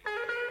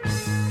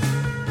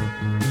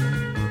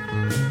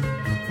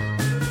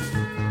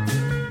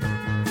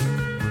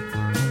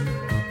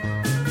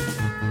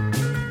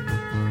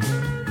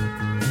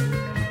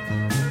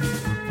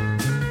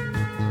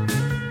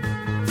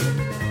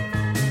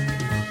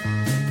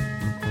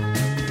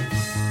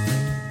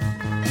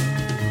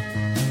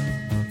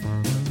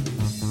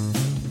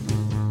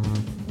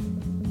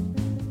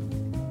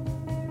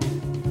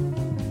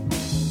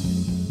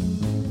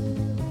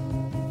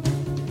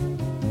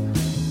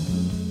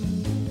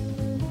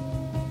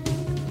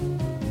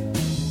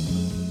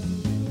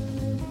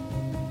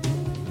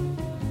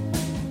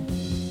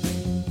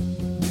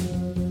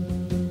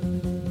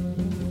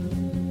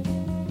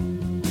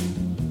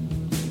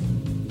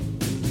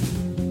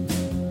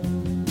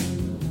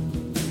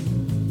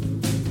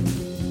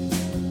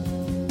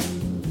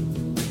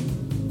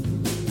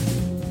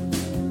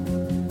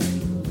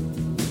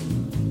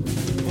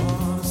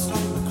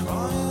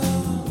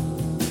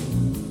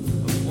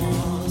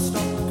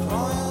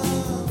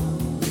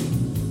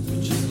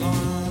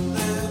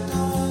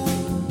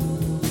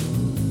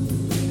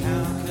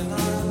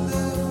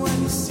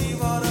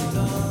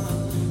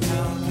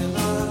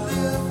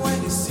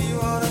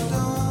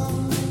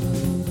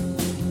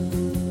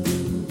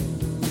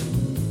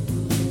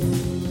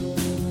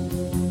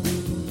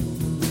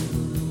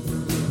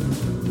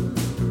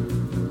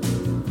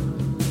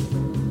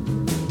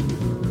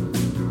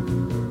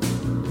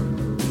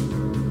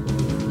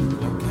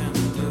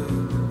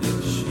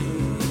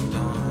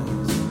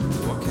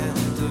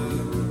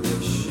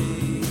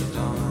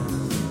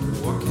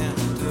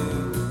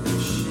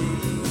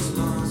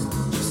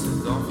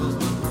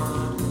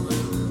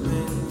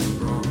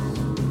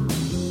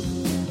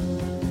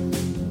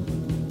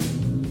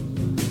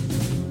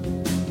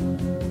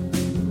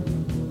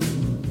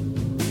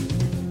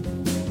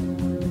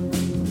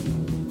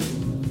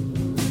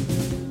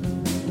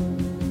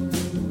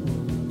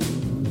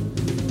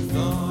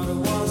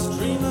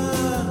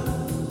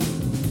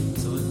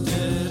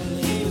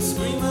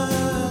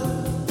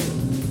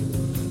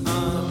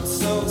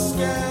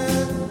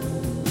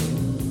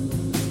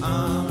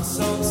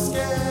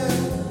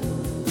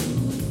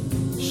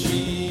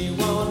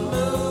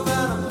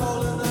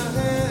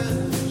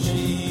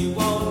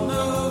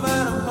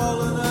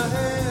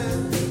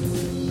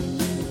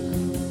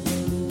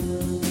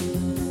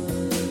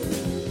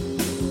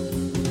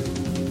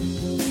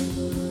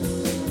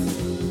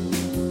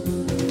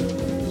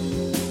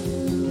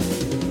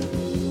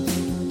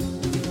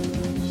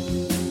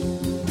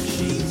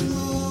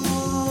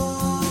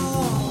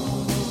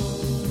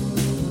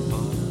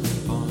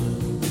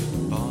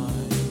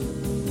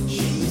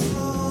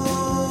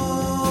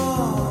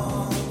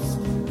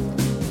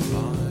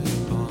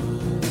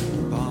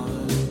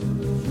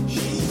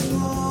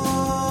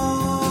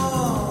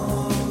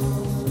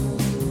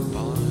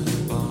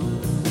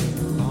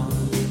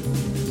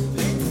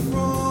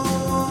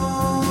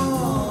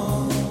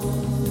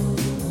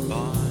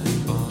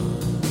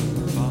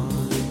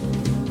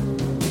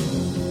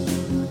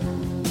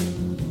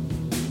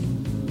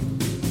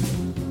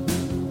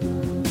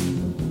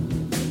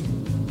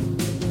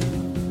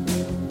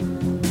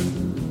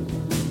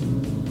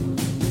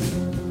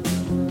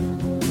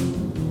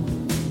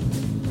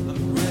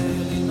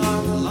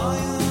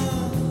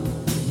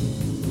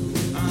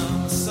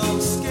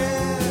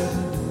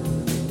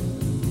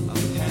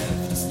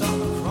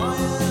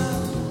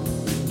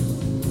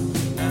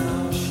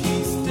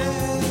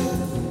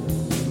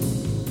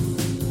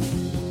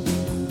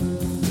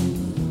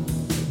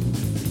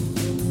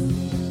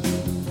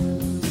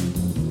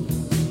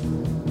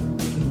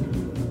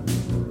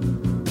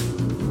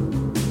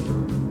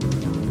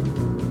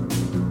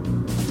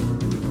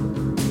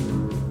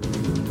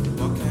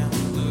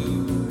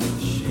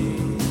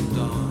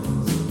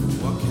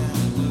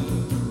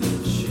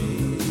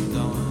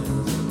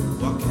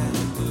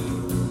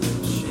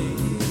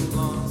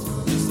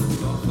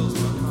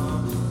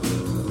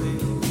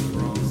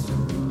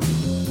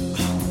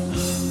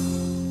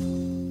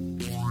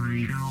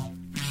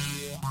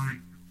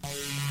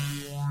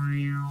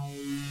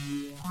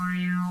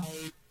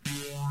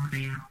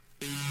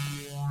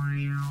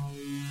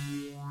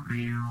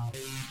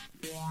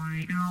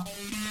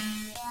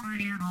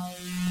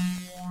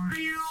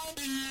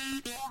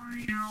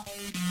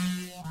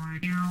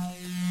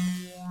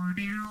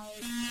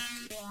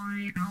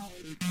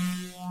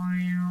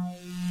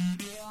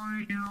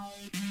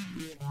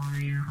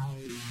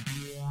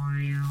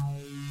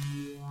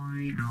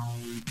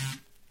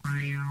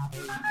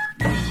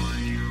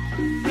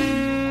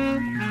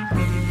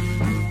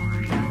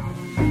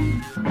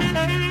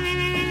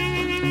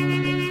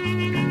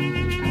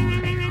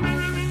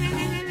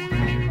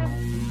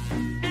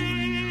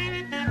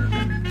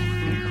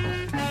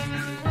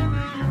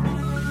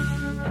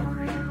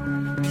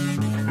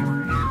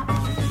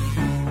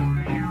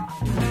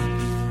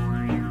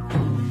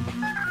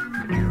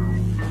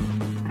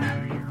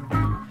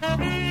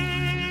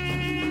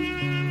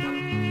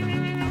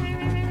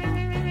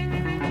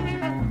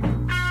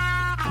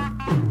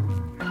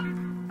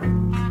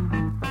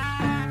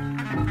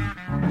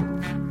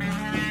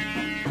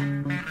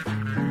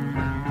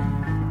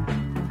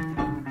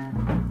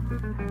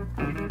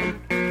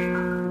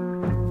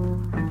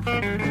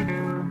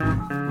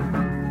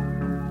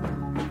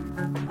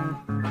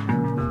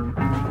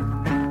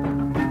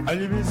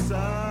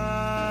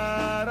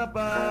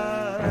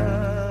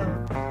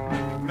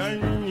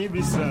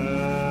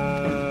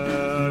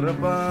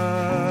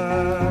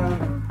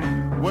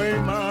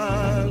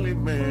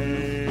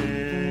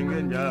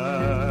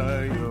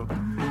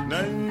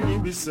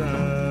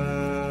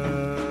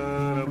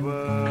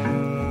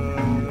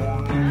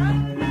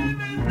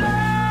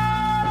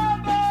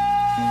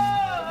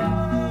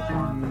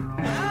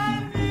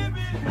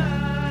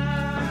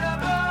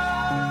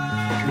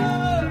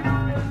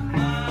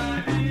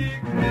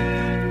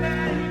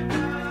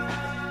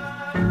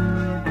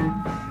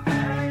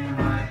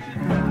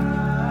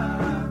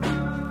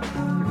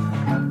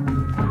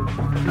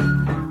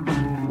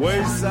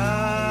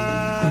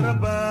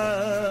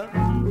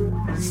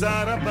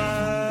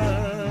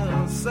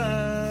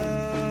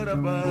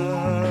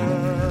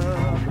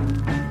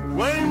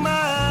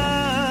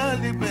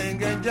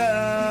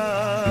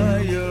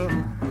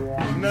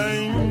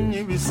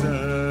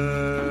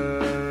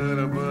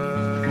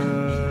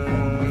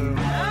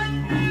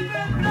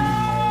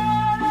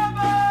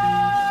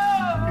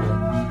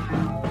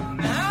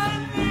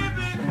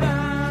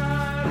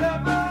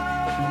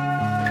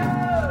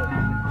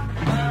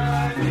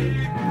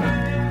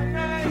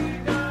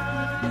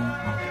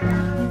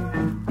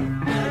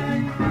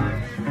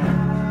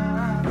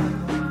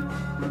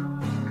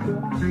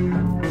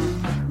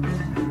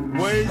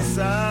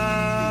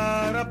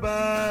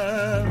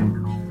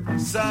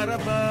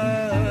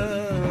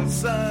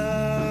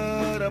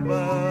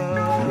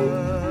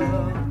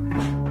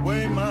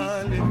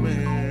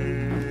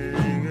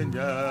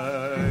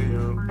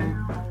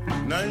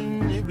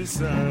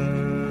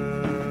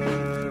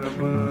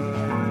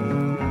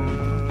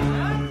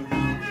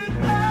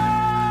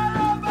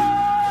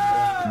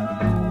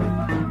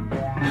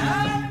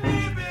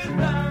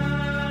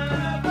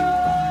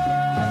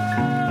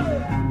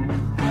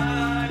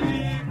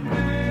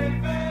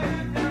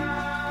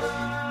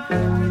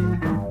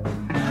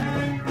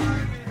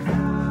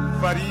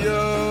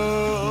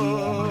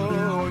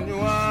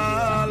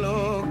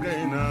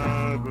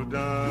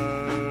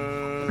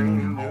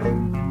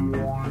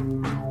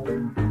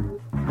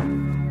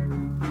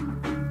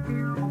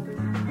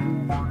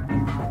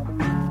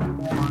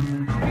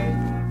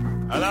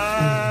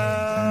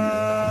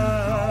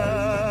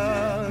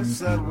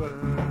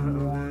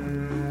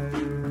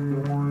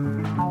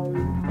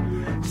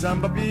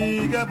 Samba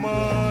biga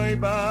moy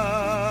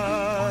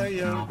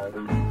bayam,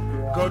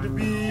 God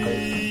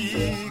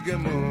biga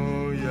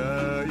moya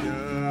ya.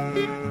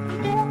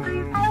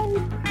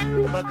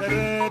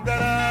 Bakare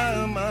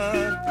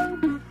daraman,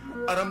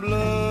 aram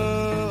lo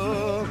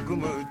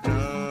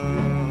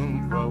kumajam,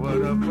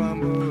 pawara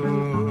pambo,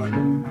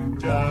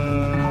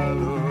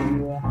 jalo,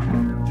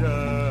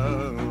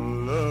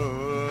 jalo.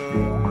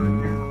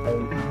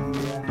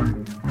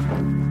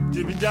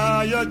 Jibija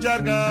yo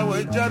jarga we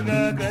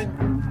jarga kany.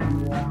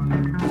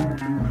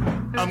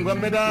 I'm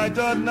gonna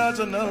medalha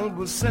nacional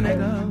do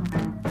Senegal.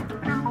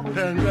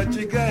 Ranga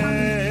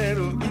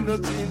chigueiro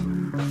inotin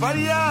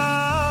faria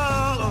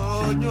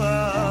onyo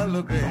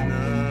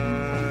alogena.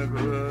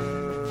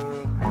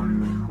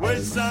 We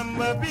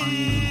samba bi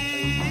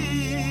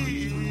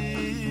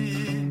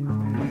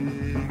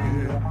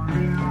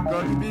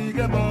God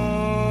biga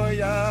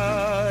moya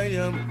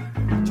yam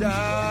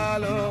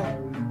jalo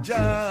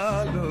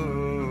jalo.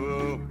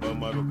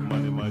 Mama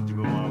kumani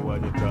majigo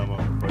mawaje tama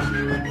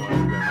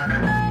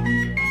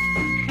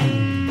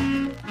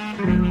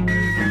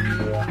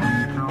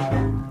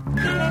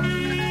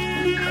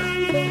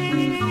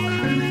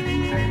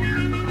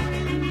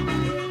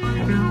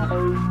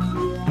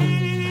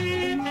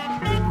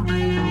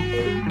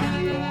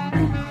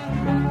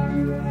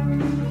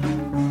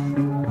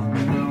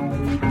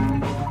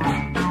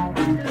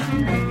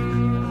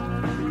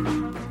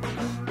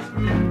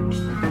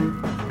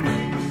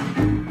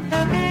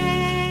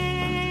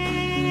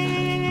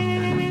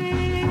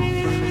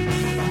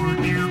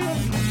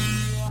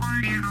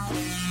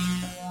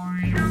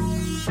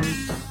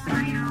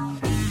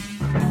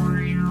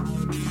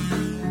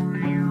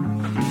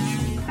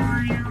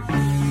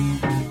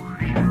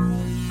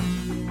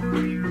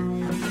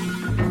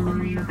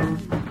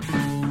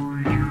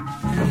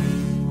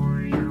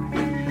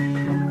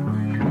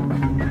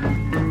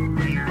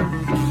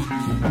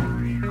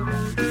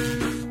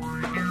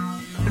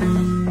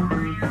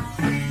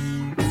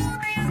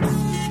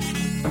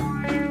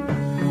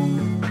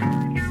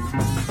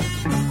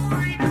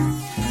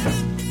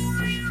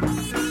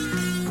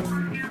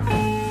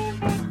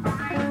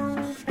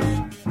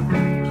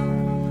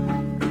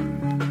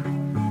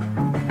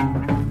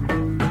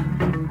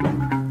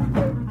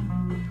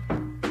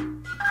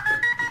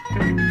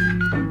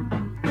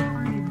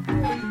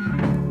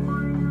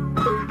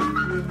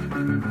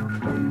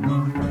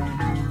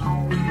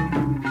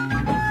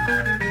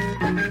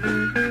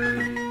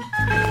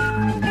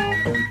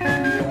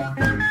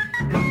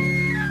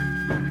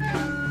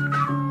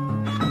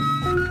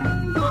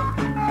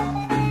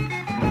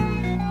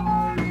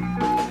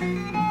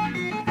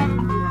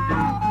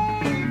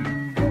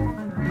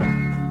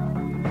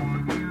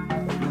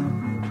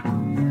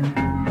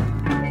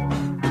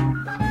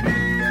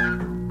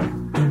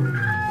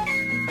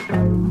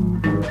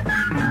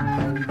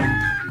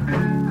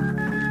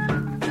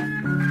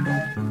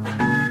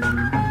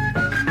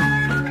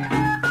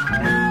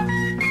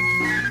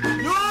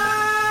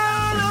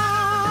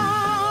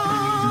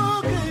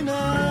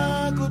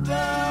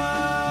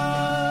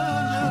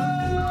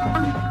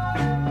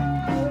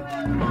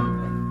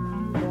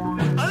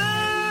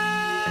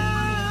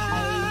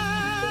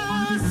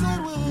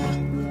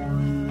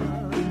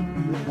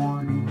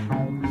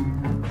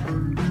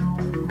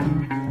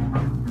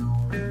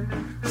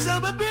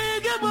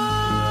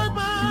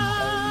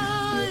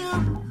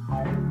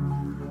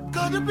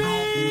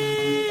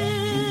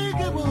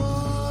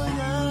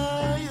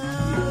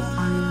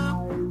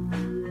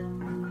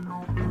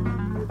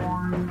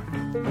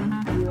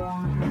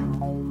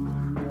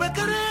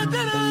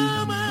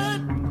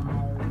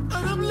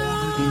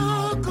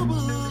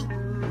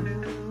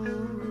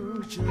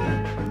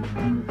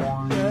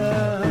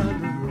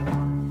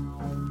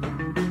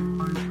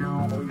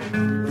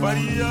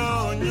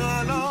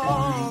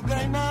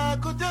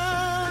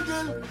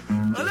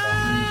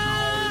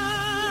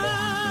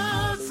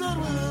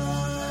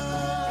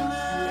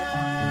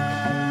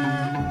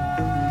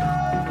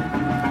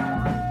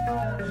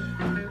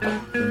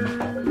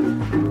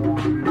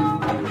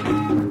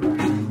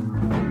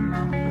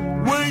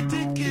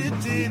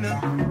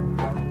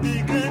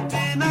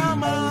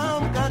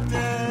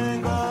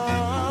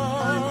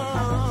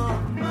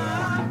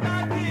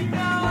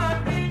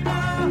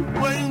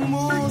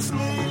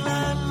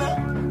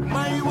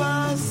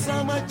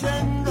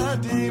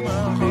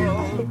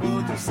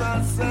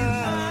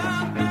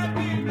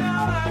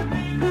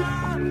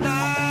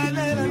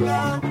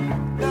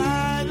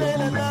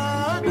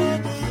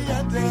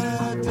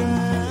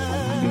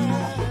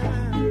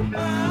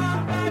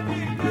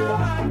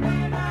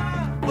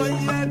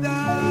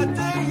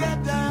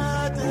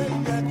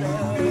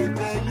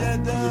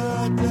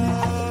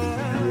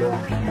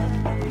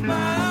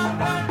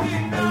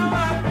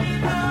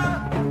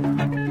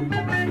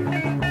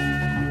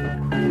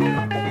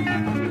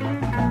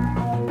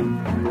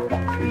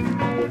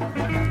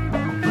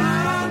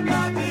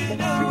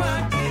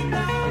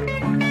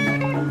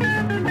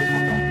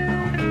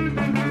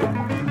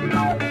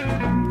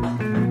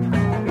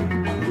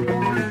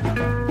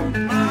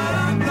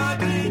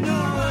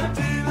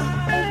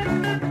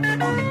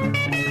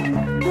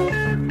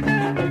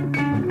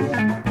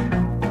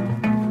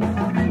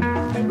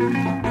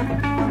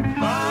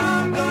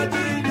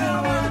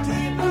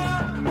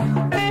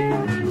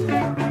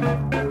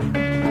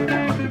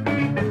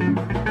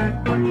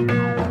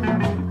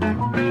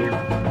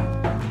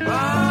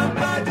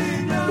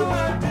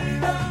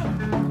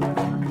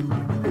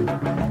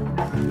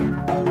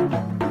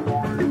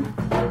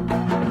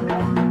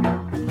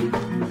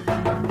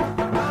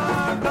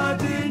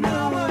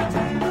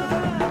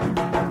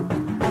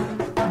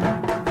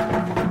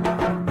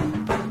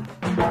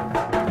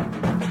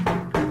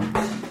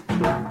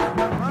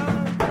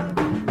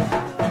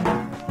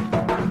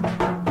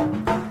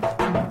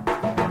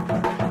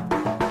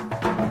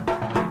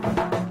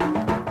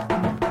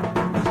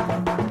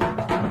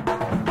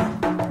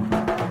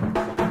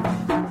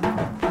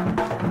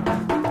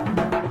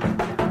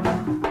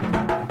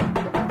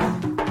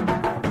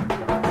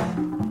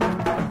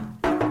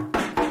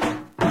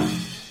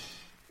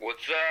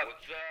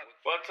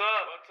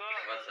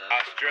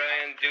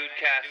Australian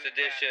DOODcast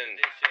edition,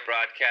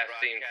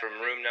 broadcasting from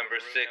room number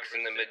 6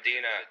 in the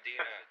Medina.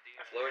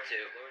 Floor 2.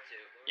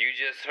 You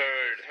just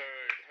heard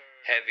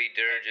Heavy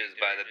Dirges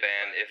by the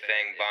band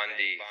Ifang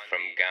Bondi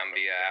from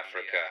Gambia,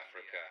 Africa.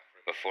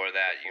 Before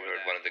that, you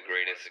heard one of the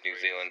greatest New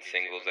Zealand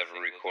singles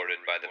ever recorded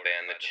by the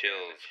band The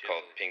Chills,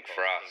 called Pink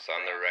Frost,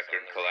 on the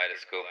record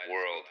Kaleidoscope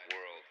World.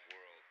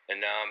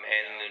 And now I'm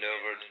handing it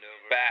over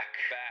back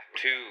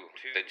to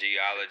the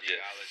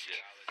geologist.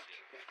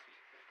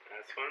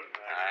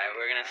 Alright,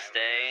 we're gonna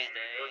stay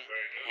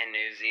in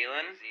New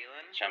Zealand,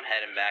 which I'm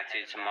heading back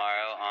to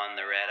tomorrow on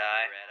the Red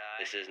Eye.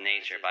 This is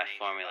Nature by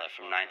Formula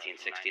from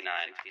 1969.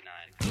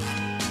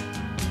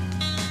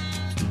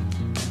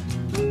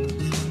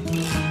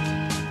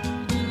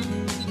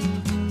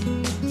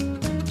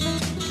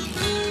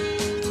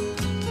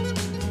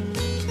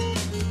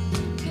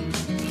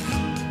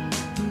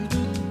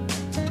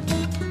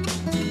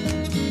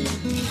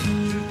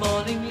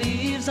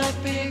 I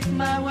pick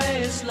my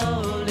way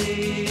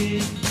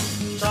slowly,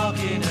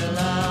 talking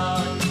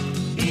aloud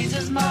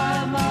eases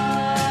my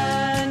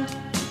mind.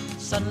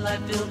 Sunlight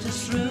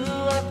filters through,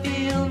 I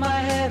feel my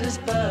head is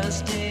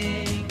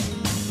bursting,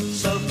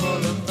 so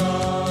full of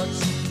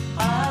thoughts.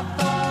 I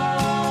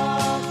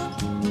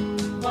thought,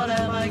 what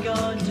am I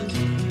going to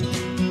do?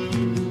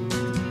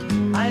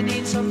 I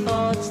need some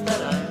thoughts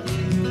that I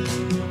knew.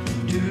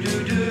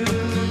 Do-do-do.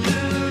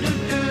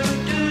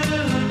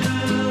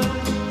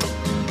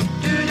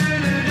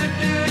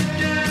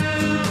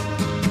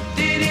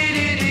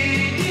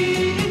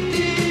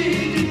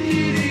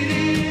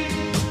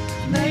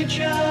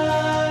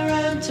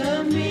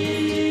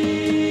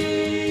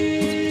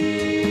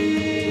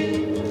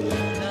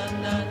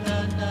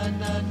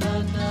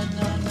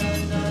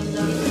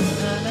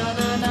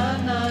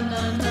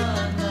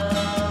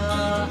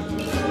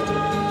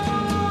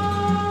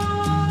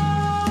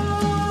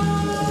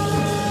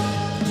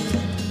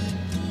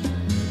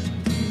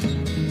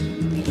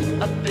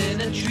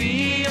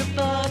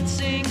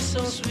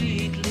 So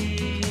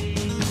sweetly,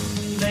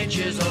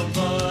 nature's own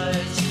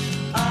voice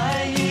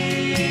I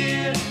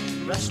hear,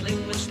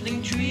 rustling,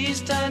 whistling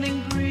trees,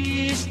 turning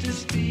breeze to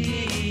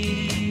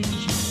speech.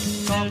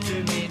 Talk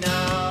to me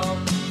now,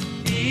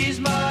 ease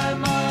my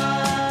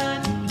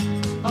mind,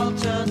 I'll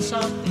turn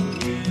something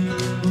new.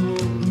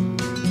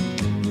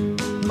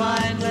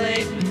 Mind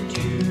laid with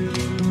you.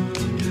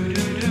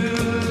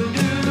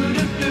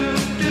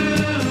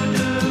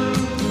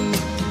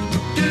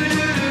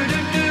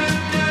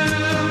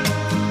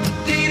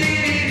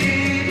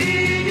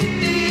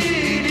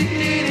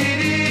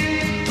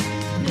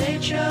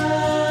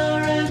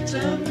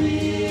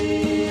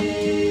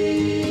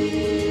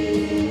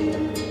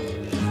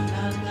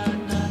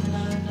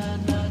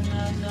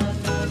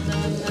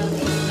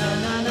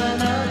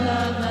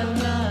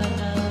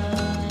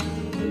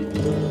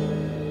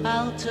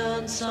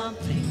 turn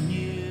something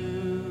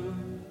new.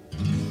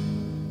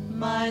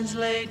 Mine's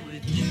laid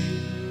with you.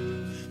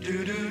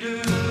 Do do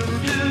do do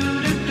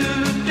do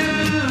do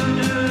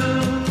do.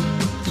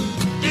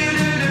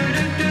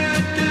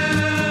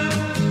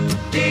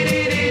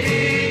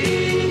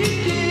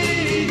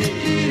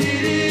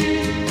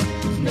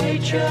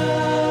 Nature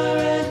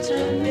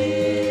enter me.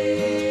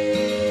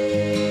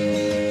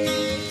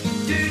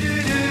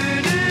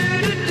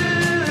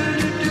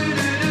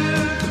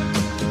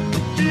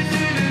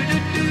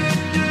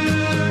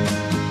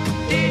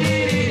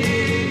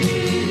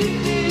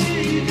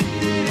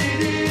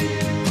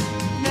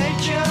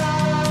 Nature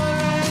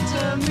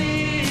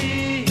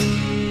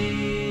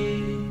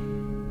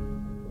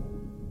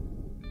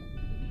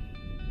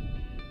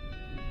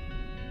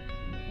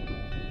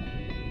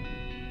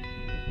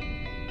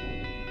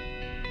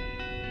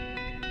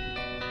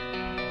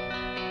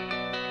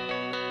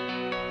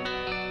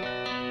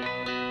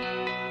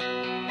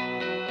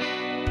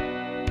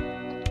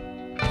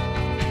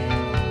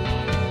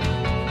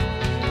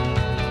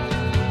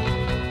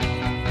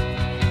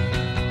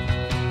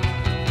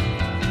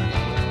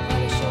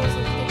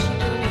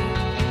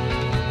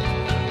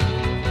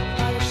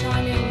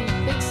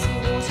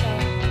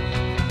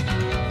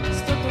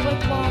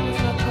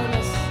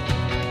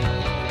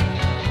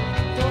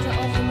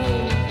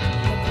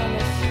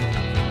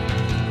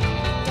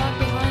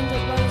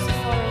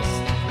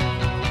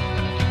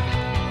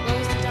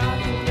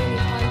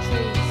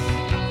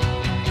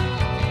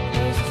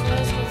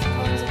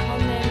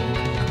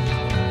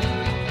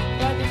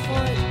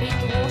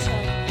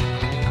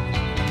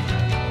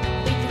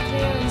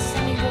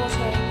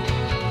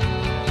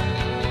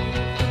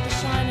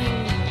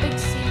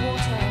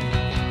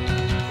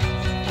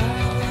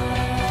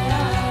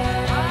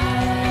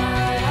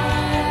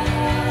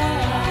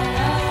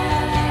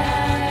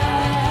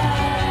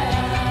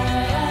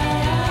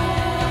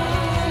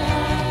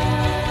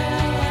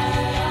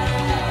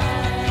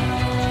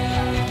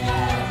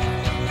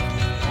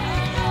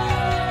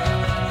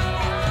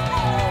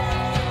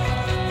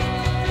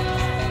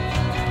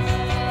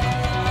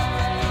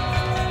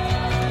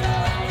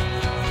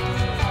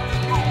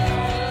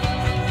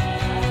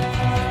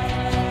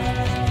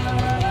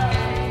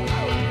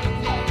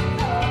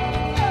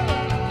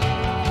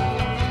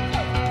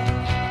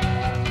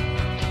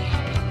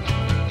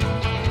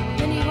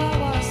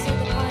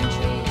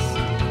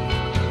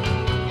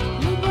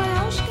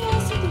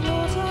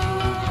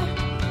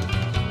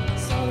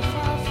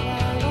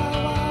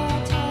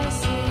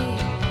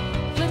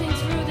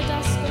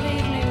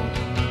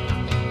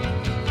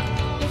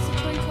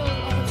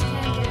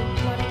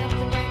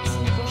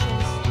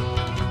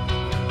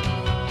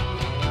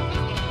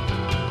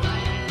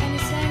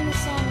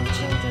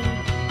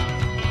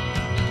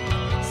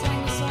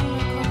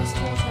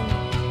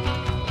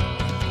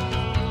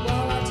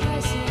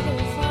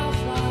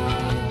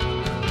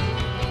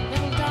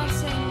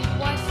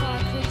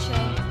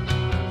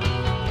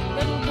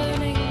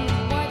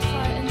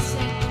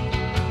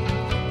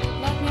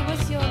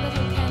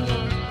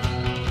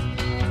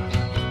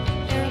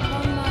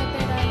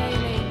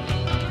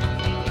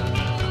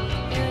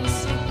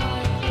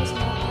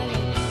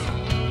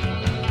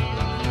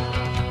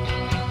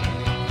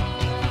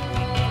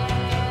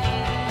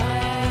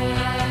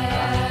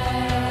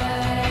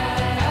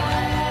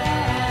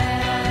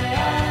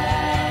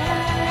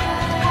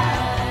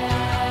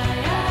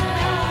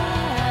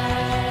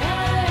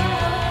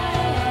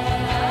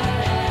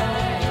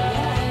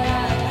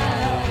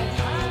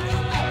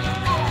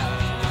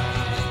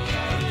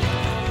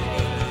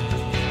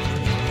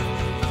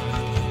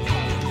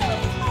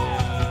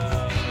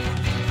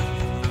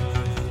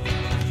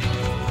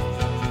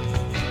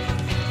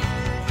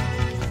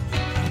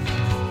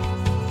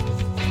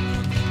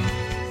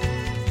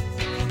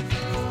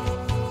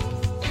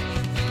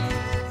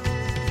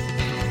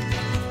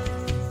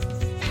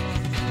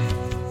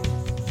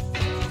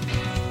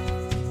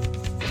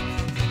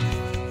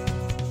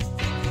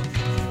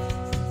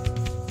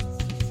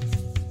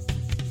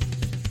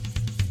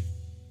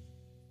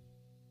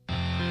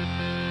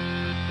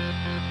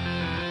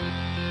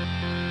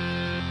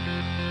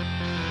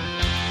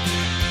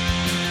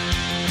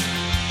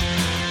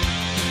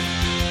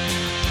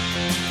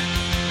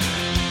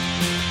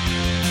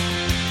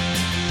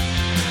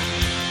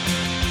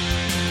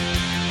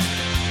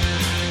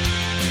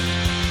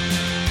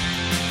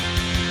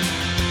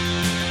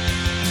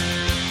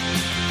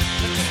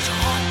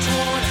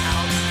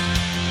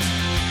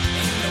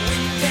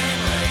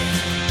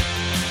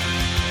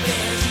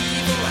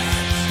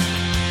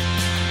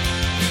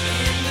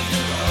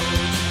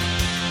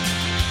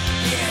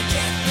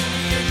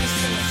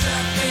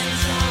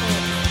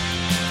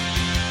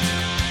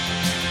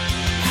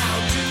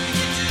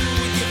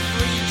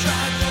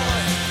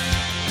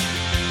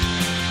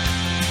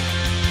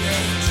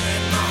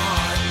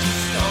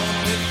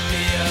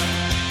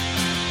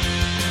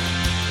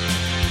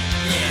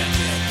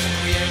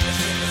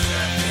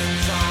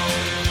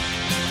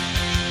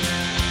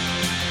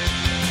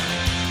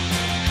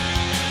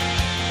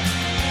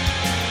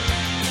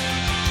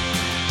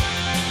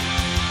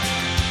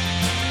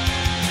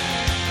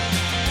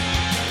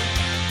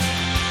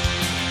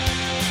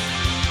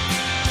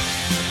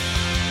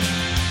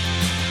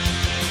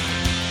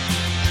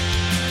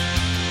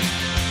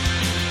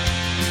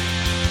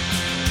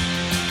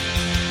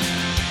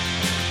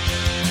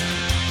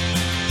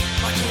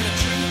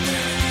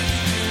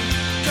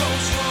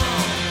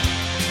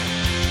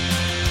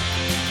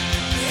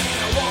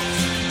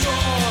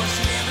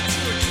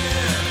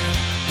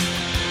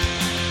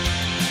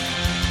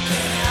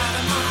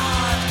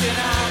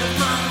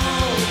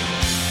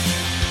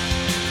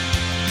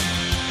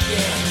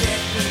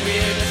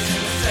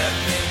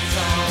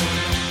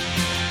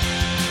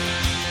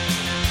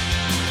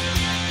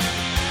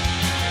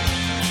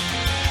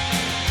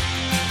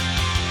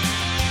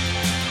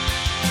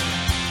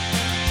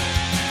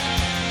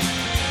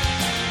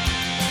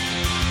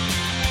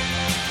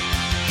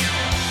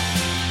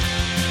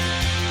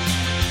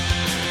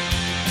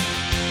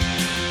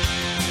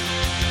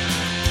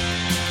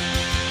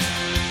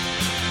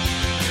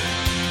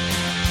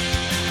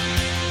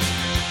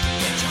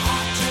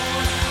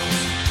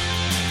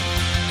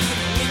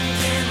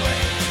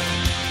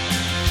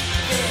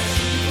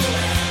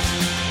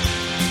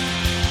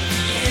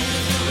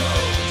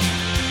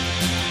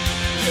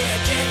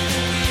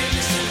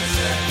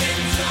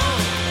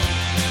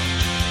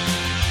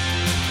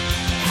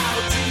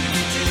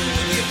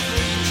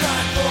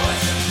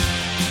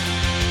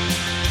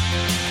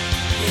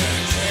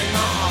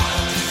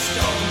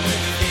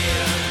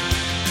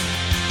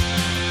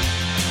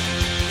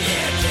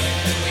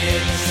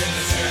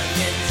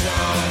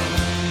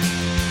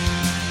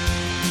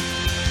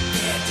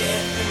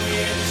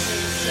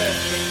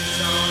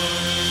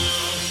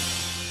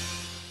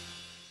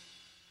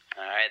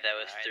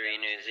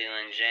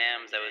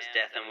Jams. That was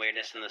Death and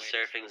Weirdness in the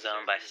Surfing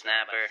Zone by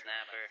Snapper,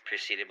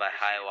 preceded by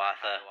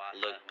Hiawatha,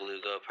 Look Blue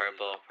Go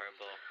Purple.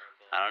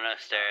 I don't know,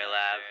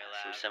 Stereolab,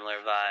 some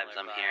similar vibes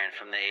I'm hearing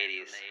from the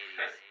 80s.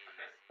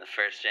 The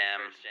first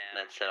jam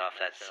that set off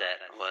that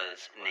set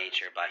was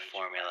Nature by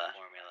Formula.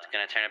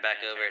 Gonna turn it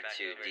back over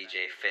to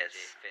DJ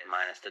Fitz,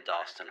 minus the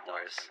Dalston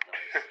horse.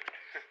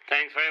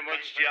 Thanks very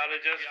much,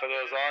 Geologist, for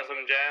those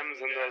awesome jams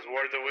and those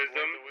words of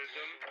wisdom.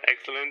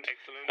 Excellent.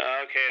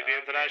 Okay, the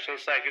International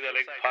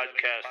Psychedelic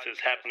Podcast is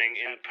happening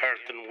in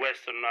Perth in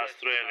Western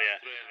Australia,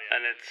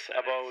 and it's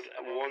about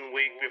 1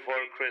 week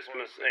before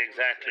Christmas,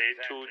 exactly,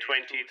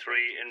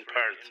 2:23 in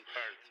Perth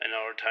in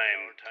our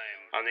time,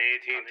 on the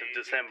 18th of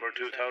December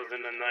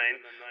 2009.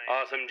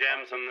 Awesome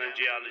jams on the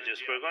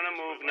Geologist. We're going to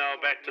move now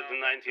back to the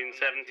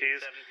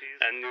 1970s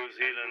and New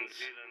Zealand's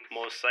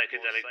most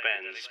psychedelic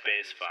band,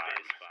 Space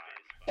Farm.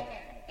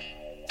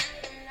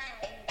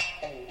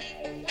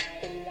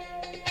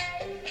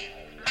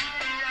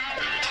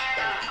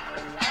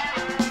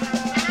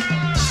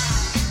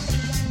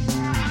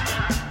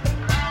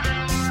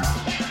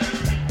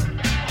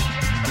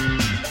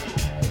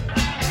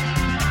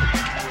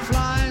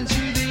 Flying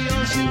through the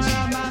oceans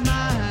of my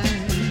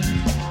mind,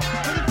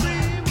 with a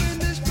free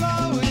wind is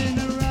blowing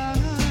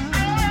around,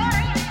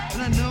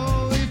 and I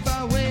know if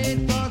I wait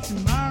for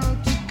tomorrow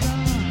to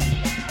come,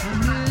 I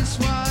miss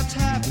what's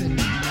happening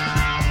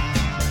now.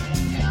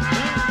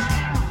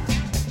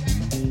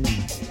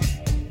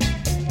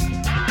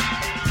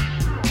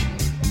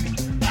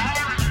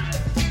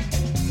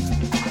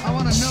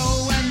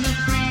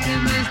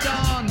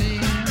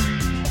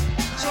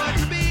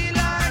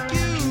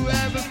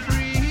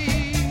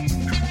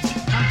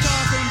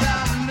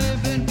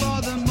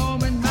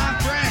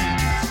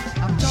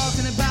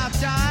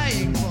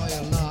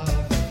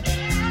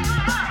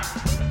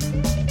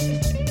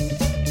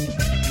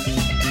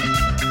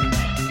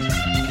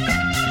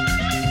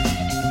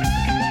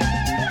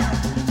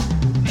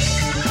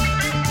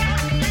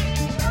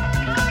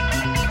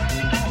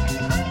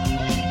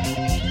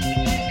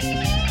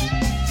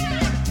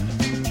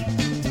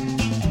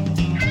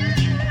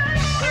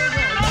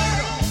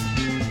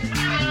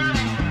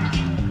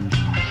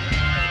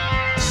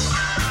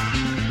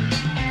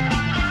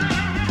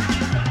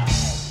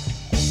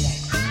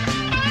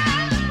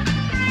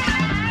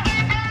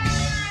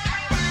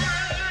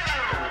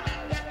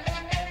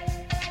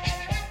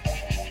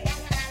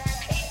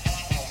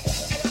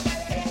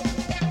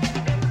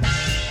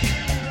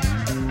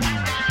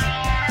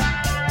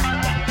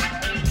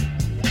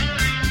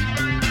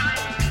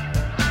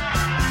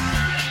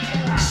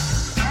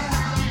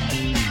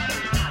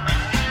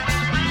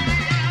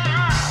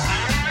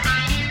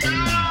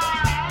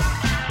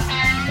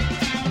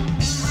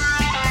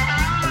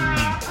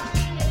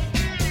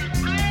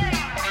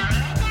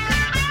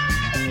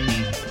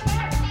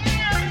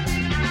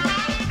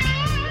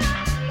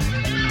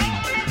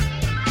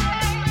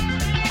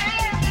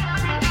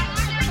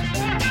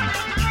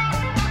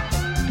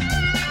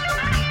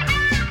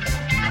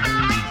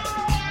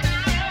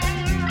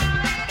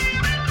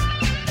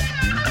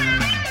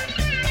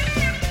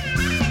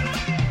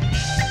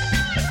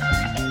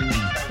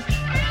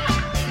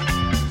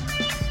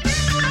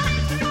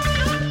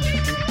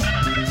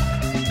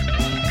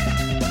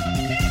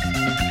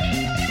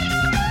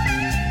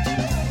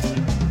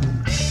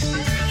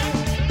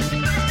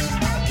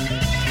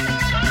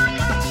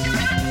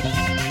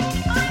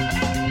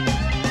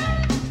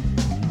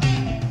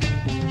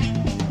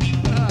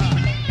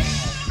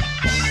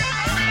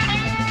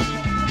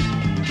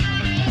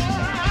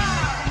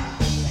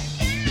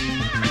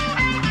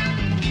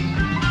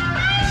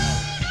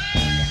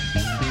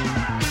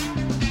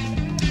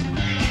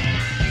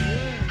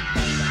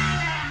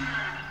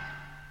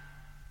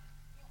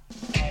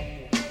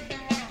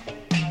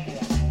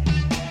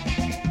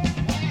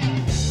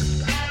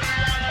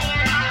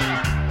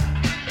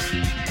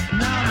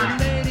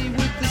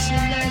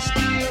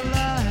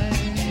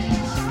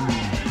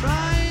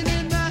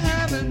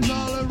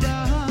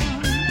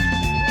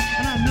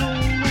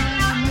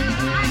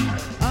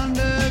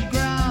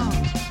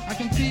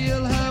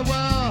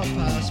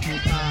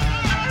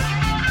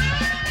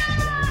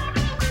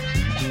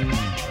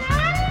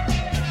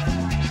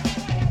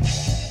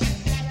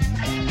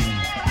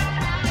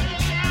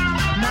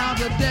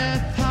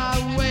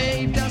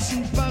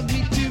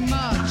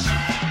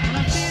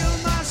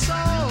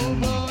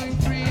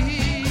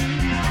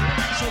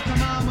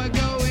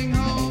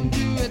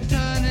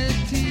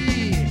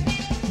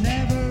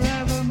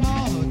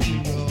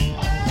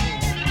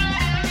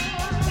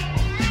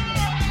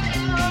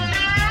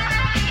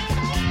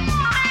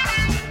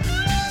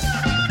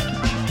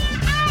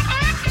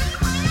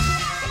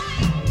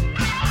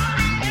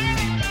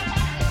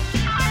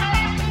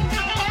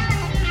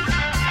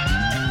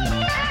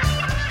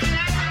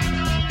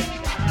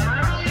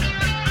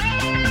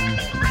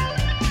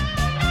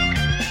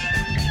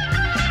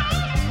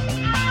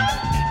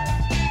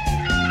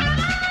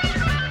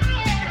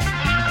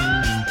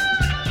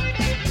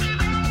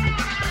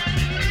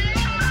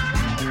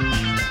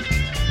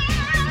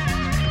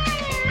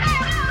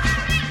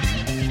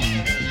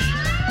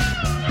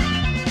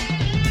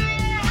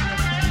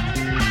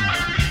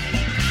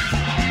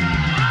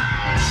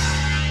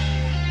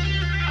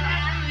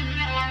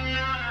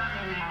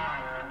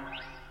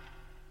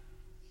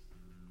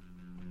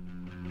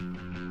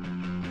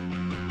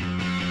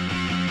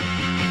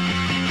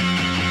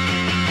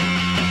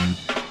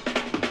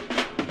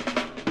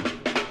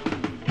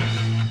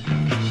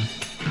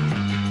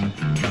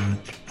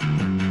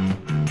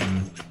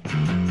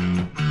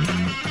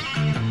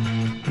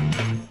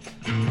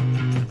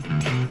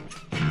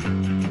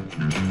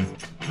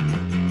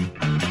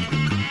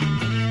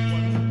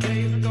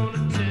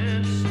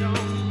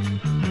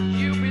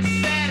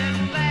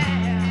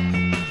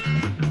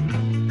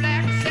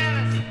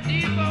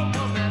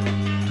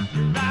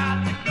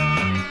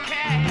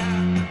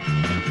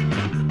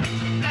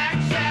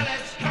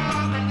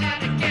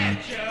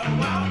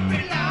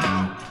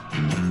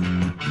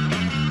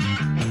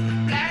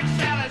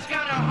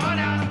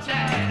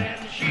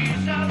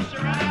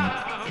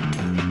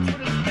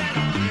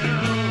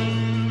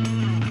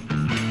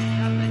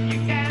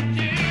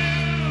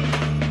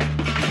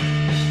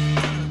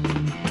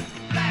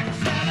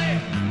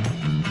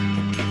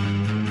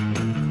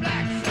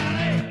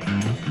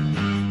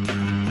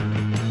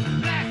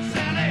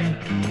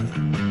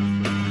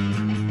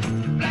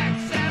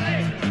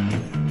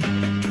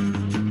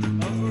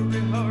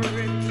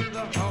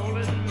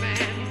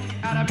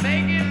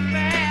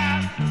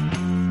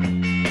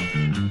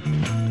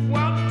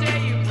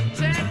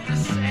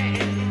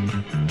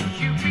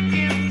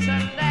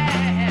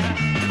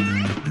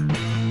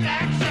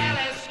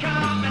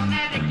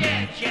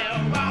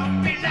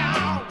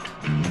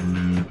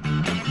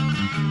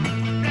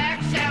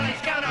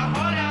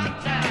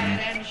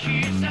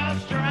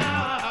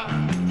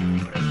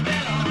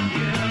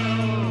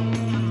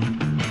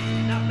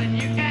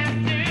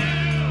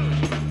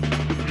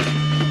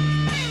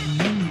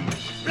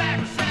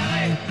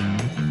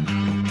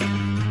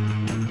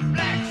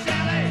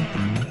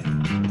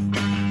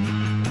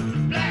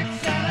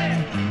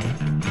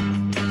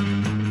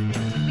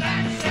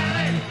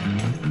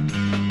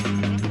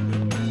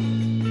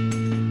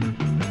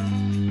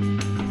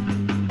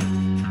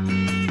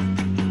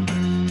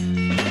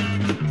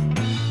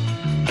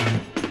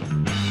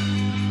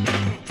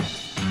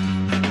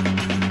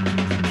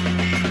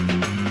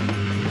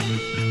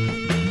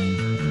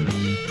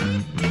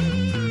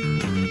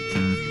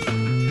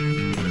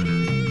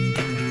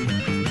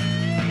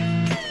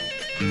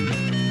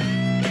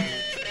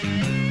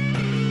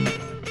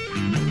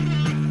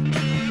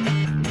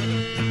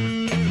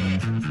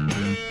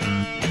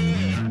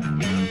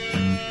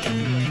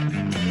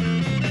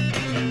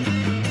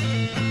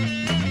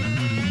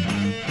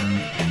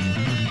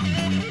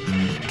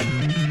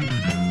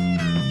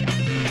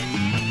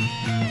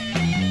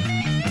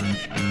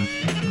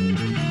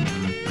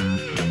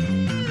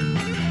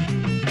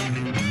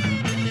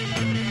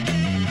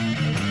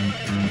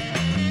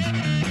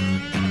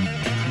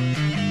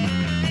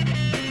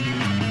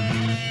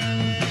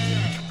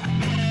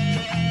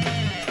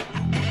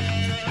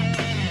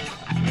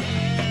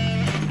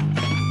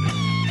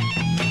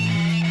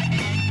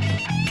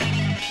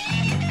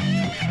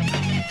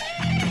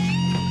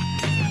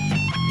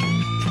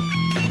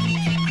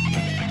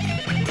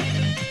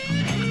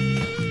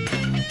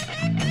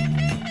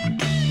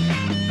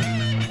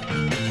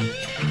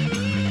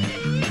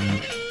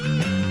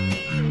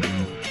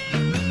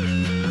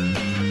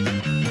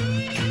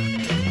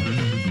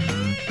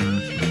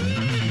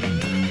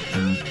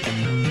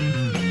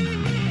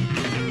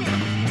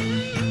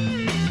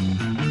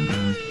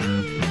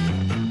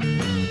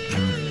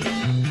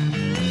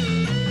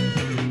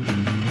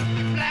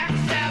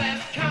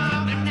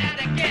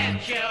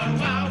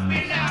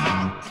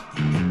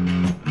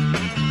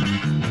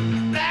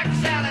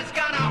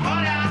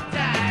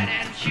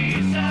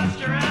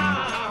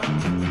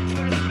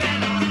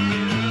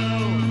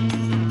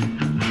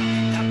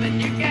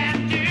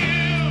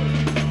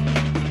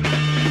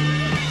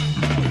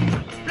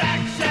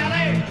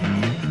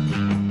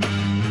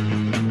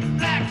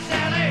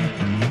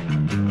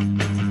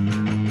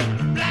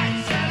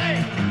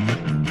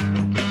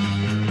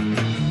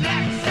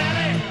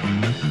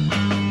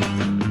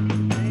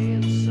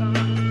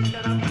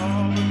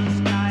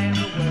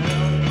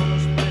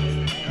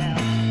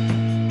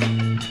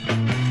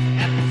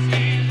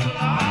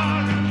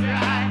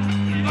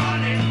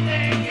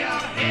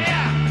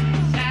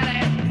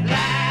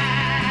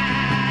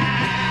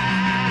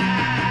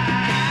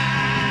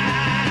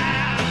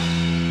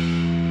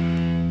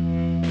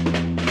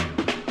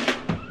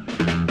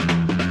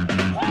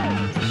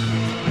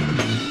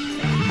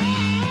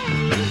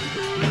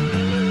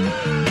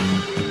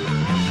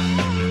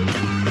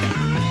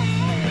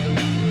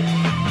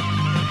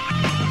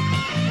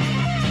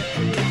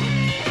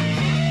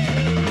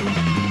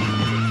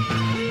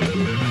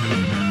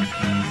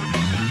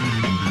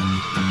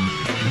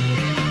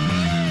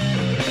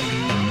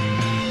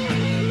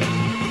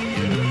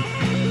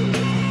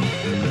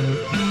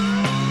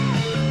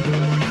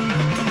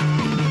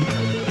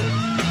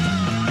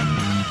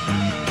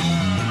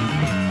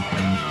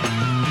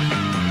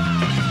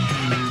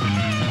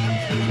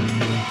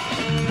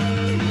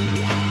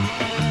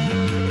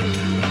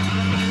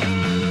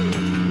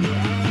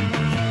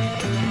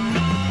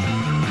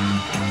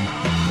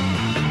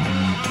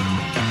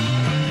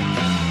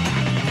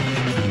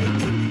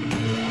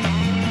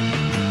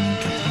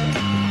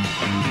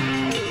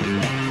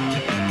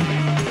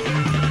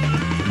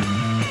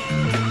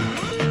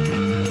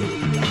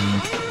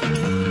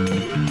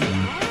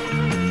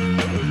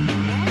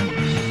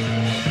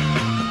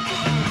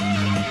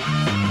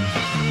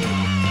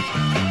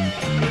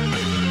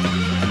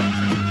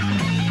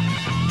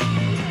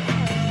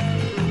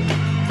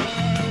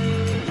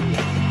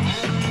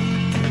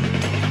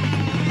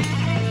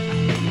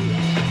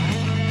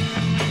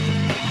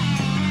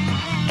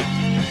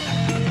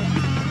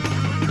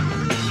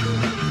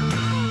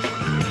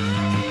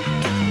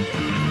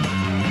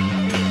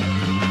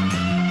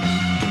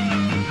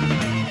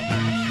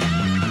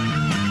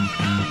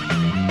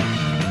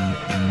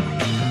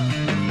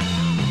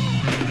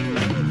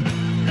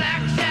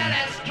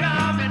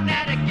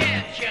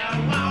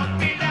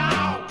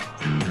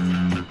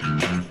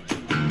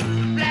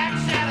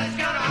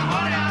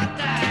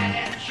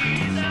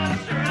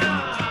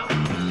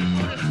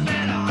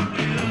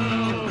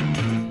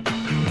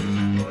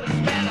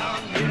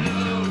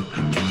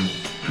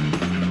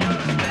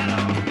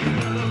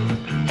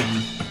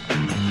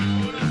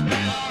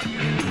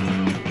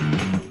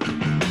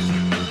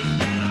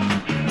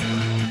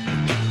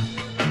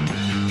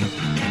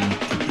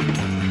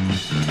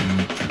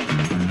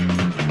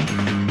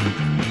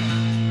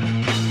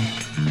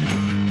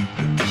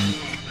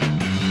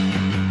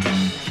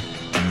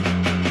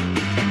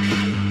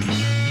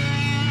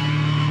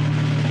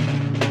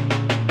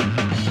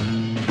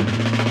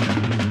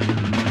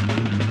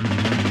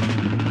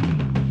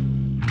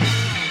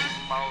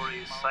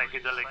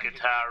 psychedelic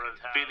guitar of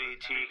Billy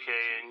TK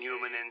and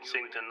Newman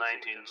Instinct in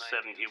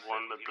 1971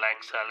 with Black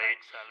Sally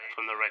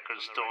from the record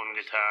Stone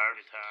Guitar.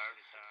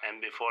 And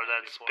before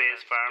that,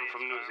 Space Farm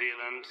from New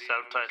Zealand,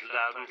 self-titled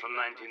album from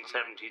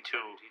 1972.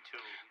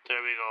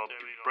 There we go.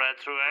 Brad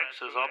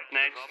Truex is up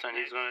next, and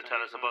he's going to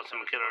tell us about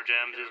some killer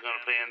jams he's going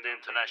to play in the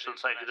International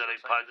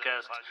Psychedelic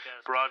Podcast,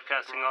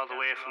 broadcasting all the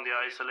way from the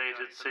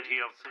isolated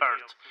city of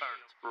Perth,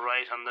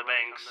 right on the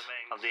banks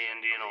of the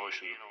Indian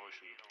Ocean.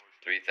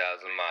 3,000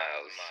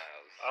 miles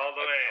All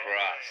the way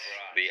across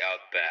the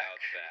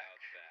outback.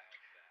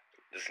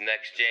 This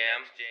next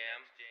jam,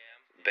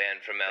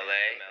 band from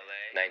LA,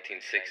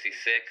 1966,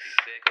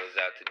 goes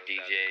out to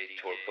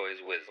DJ Turquoise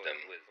Wisdom.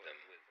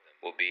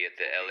 We'll be at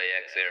the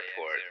LAX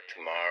airport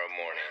tomorrow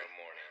morning,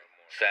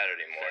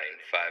 Saturday morning,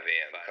 5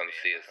 a.m. Come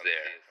see us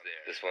there.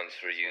 This one's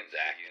for you,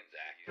 Zach.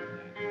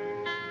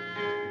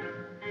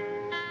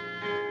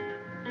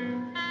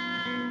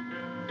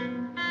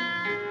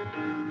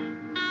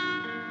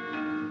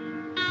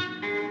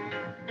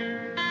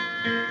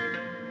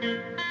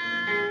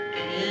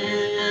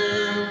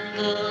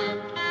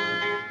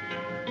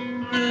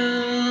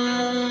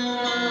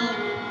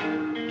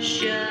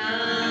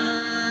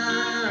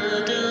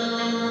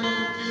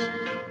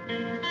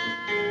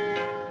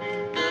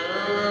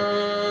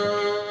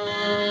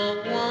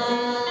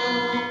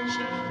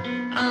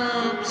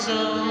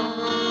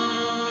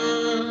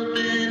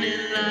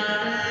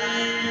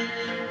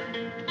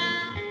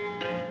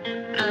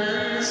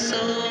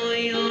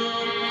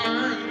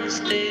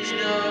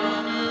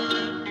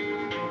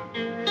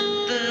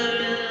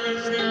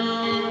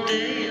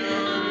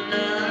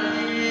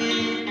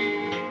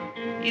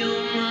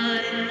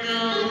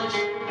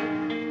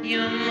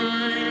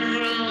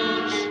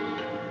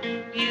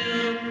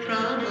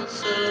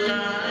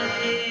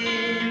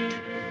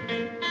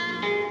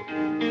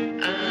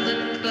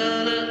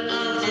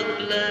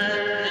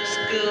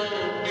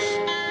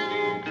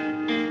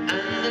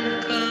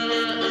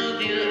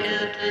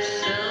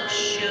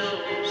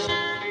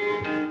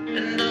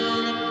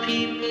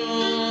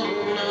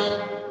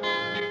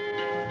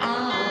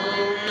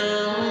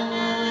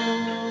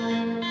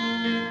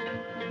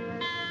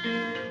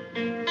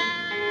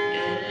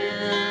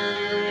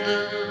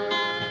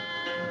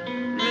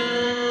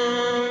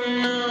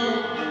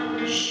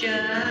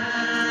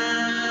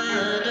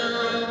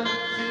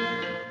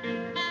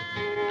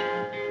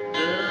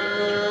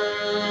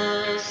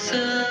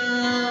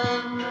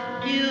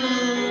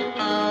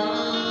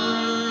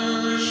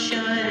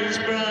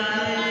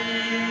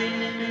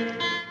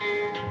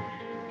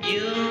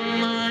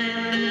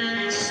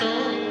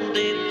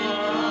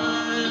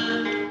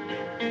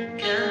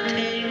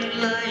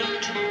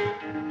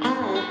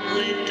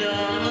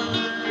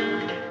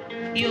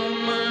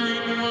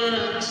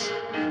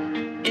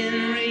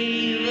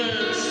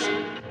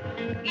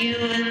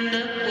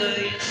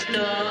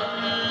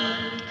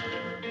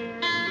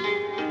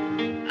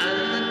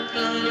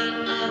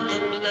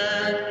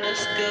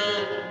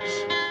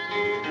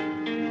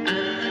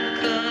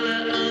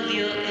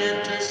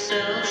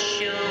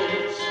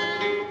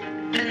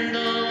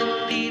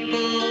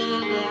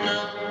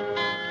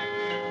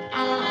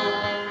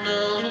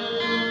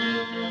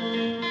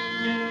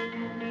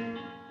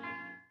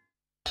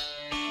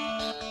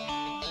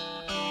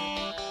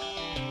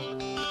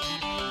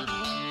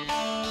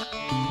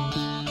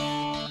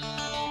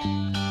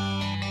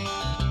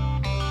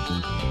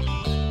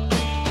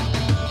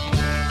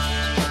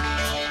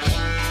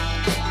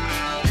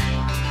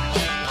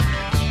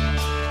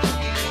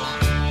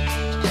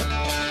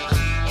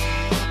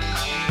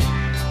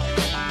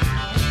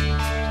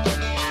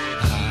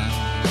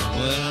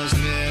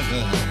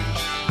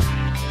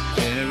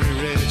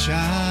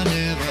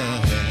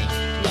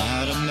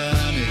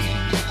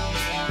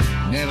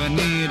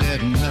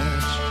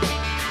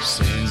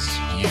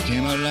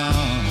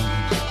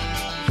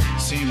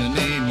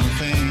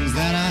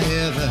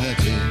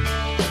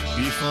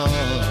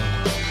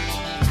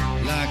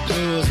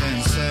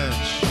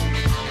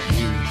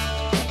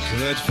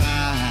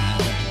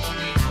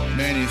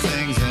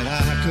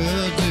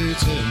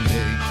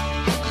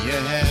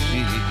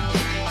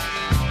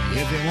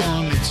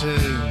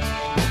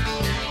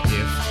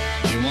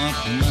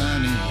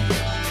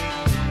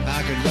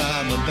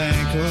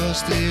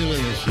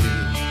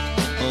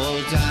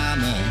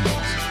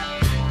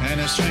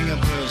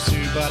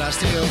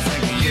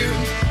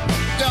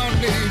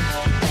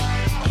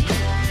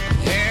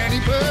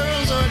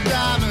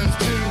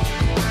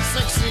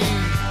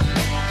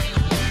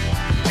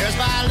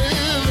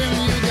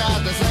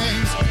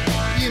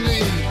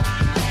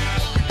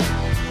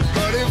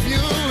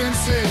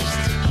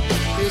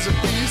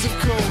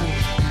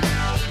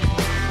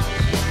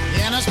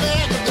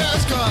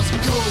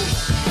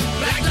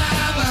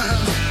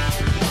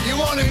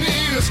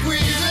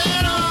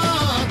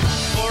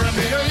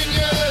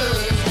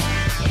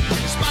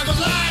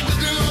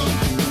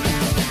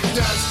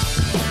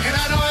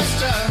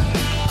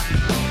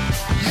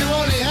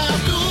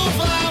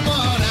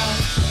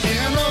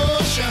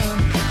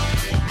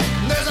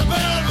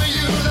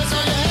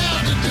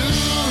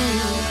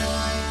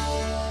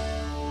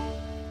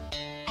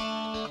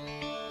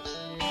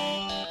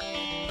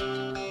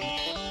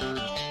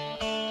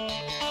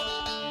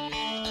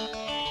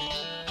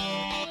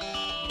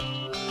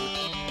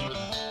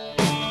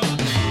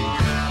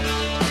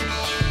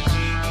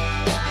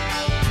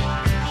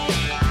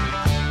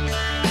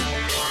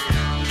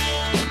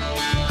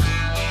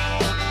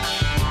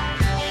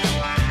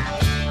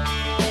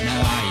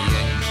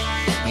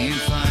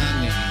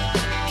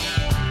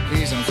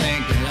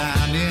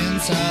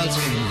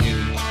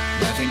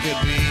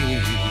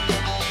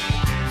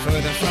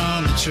 further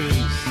from the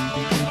truth.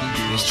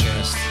 It's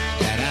just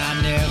that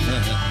I never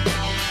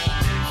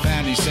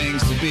found these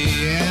things to be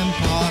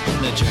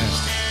important. They're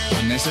just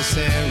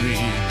unnecessary.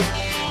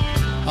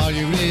 All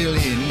you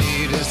really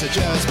need is to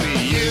just be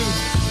you.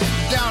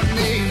 Don't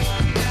need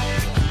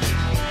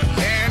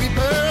any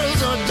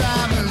pearls or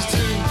diamonds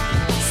to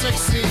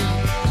succeed.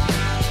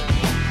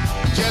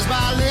 Just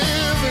by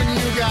living,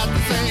 you got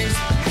the things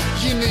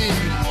you need.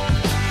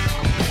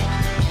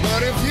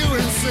 But if you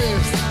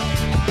insist,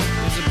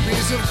 it's a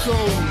piece of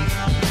coal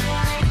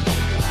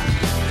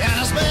and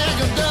a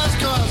speck of dust,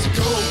 'cause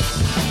gold,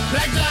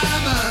 black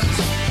diamonds,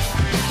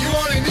 you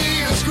only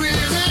need to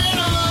squeeze it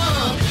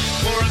up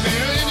for a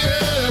million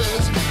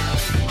years.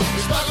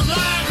 It sparkles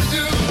like a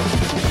dew,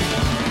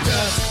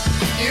 dust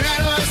in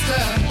an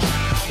oyster.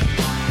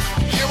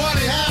 You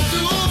only have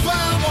to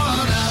find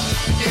one out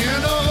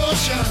in the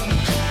ocean.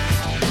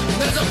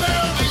 There's a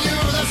pearl for you,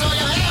 that's all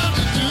you have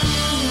to do.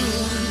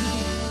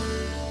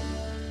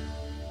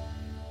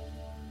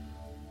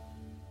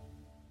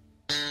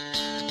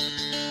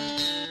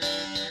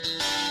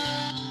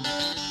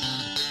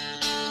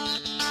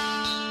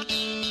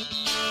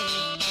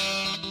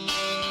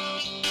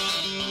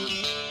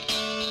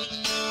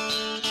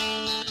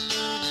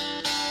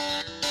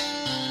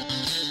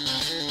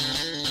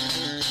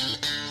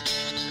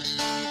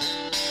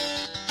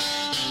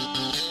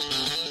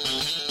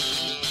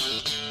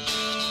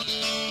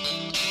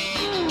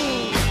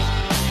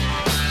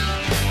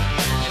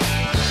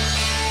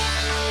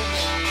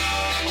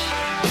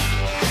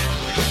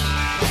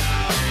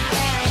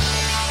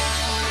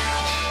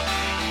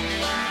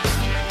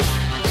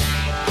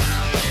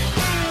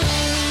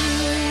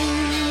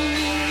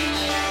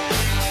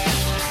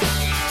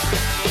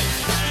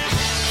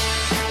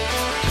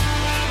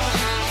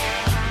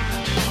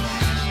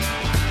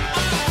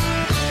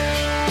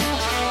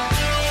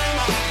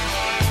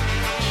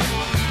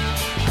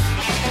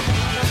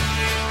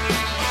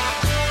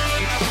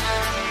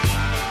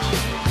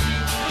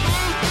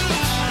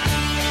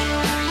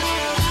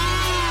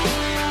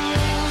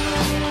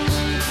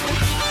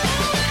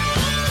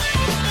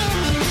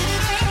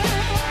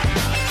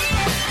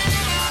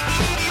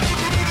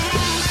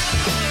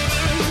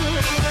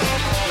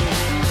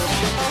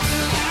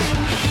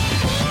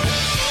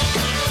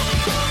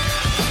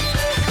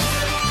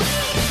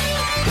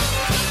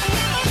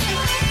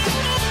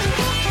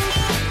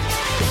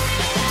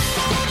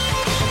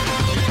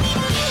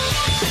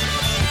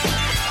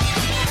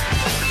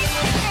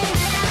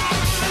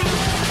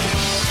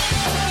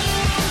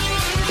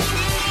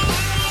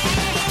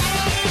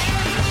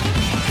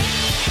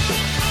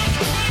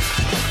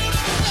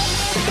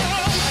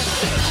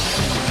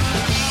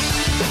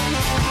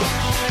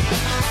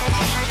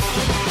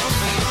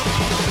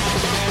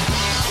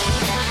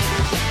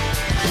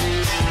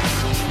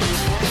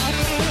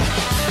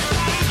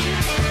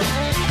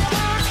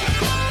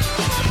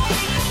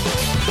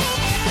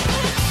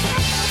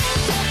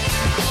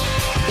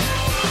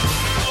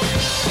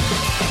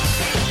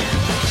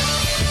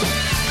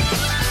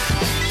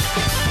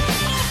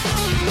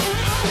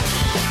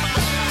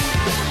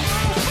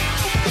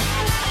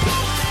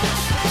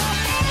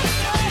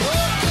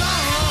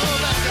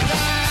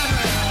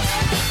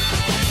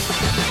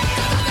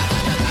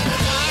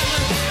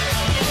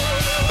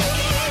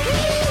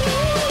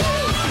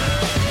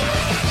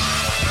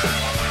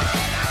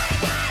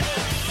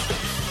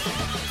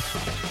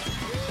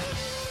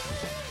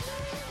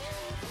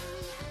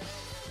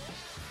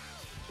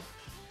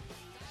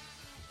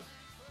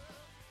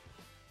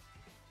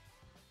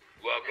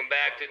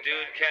 to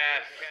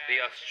DOODcast, the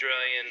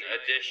Australian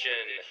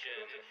edition,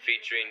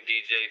 featuring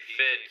DJ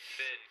Fitz,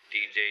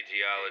 DJ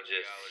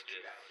Geologist,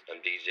 and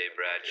DJ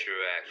Brad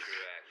Truax.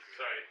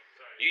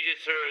 You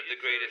just heard the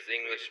greatest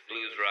English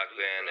blues rock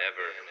band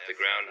ever, the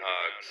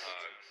Groundhogs.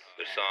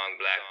 Their song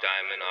Black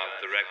Diamond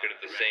off the record of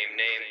the same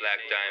name,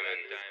 Black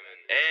Diamond.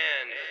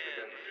 And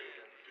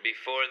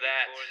before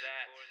that,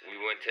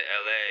 we went to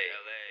LA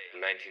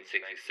in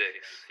 1966,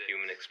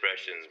 Human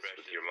Expressions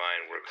with Your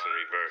Mind Works in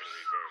Reverse.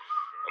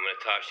 I'm going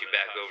to toss you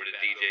back over to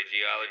DJ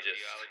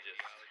Geologist.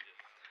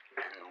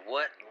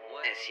 What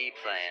is he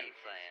playing?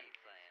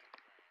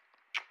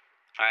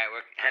 Alright,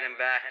 we're heading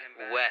back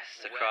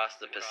west across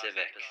the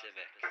Pacific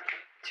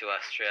to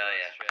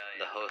Australia,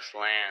 the host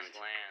land.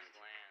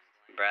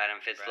 Brad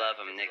and Fitz love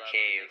him, Nick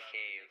Cave,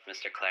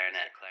 Mr.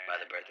 Clarinet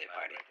by the Birthday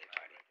Party.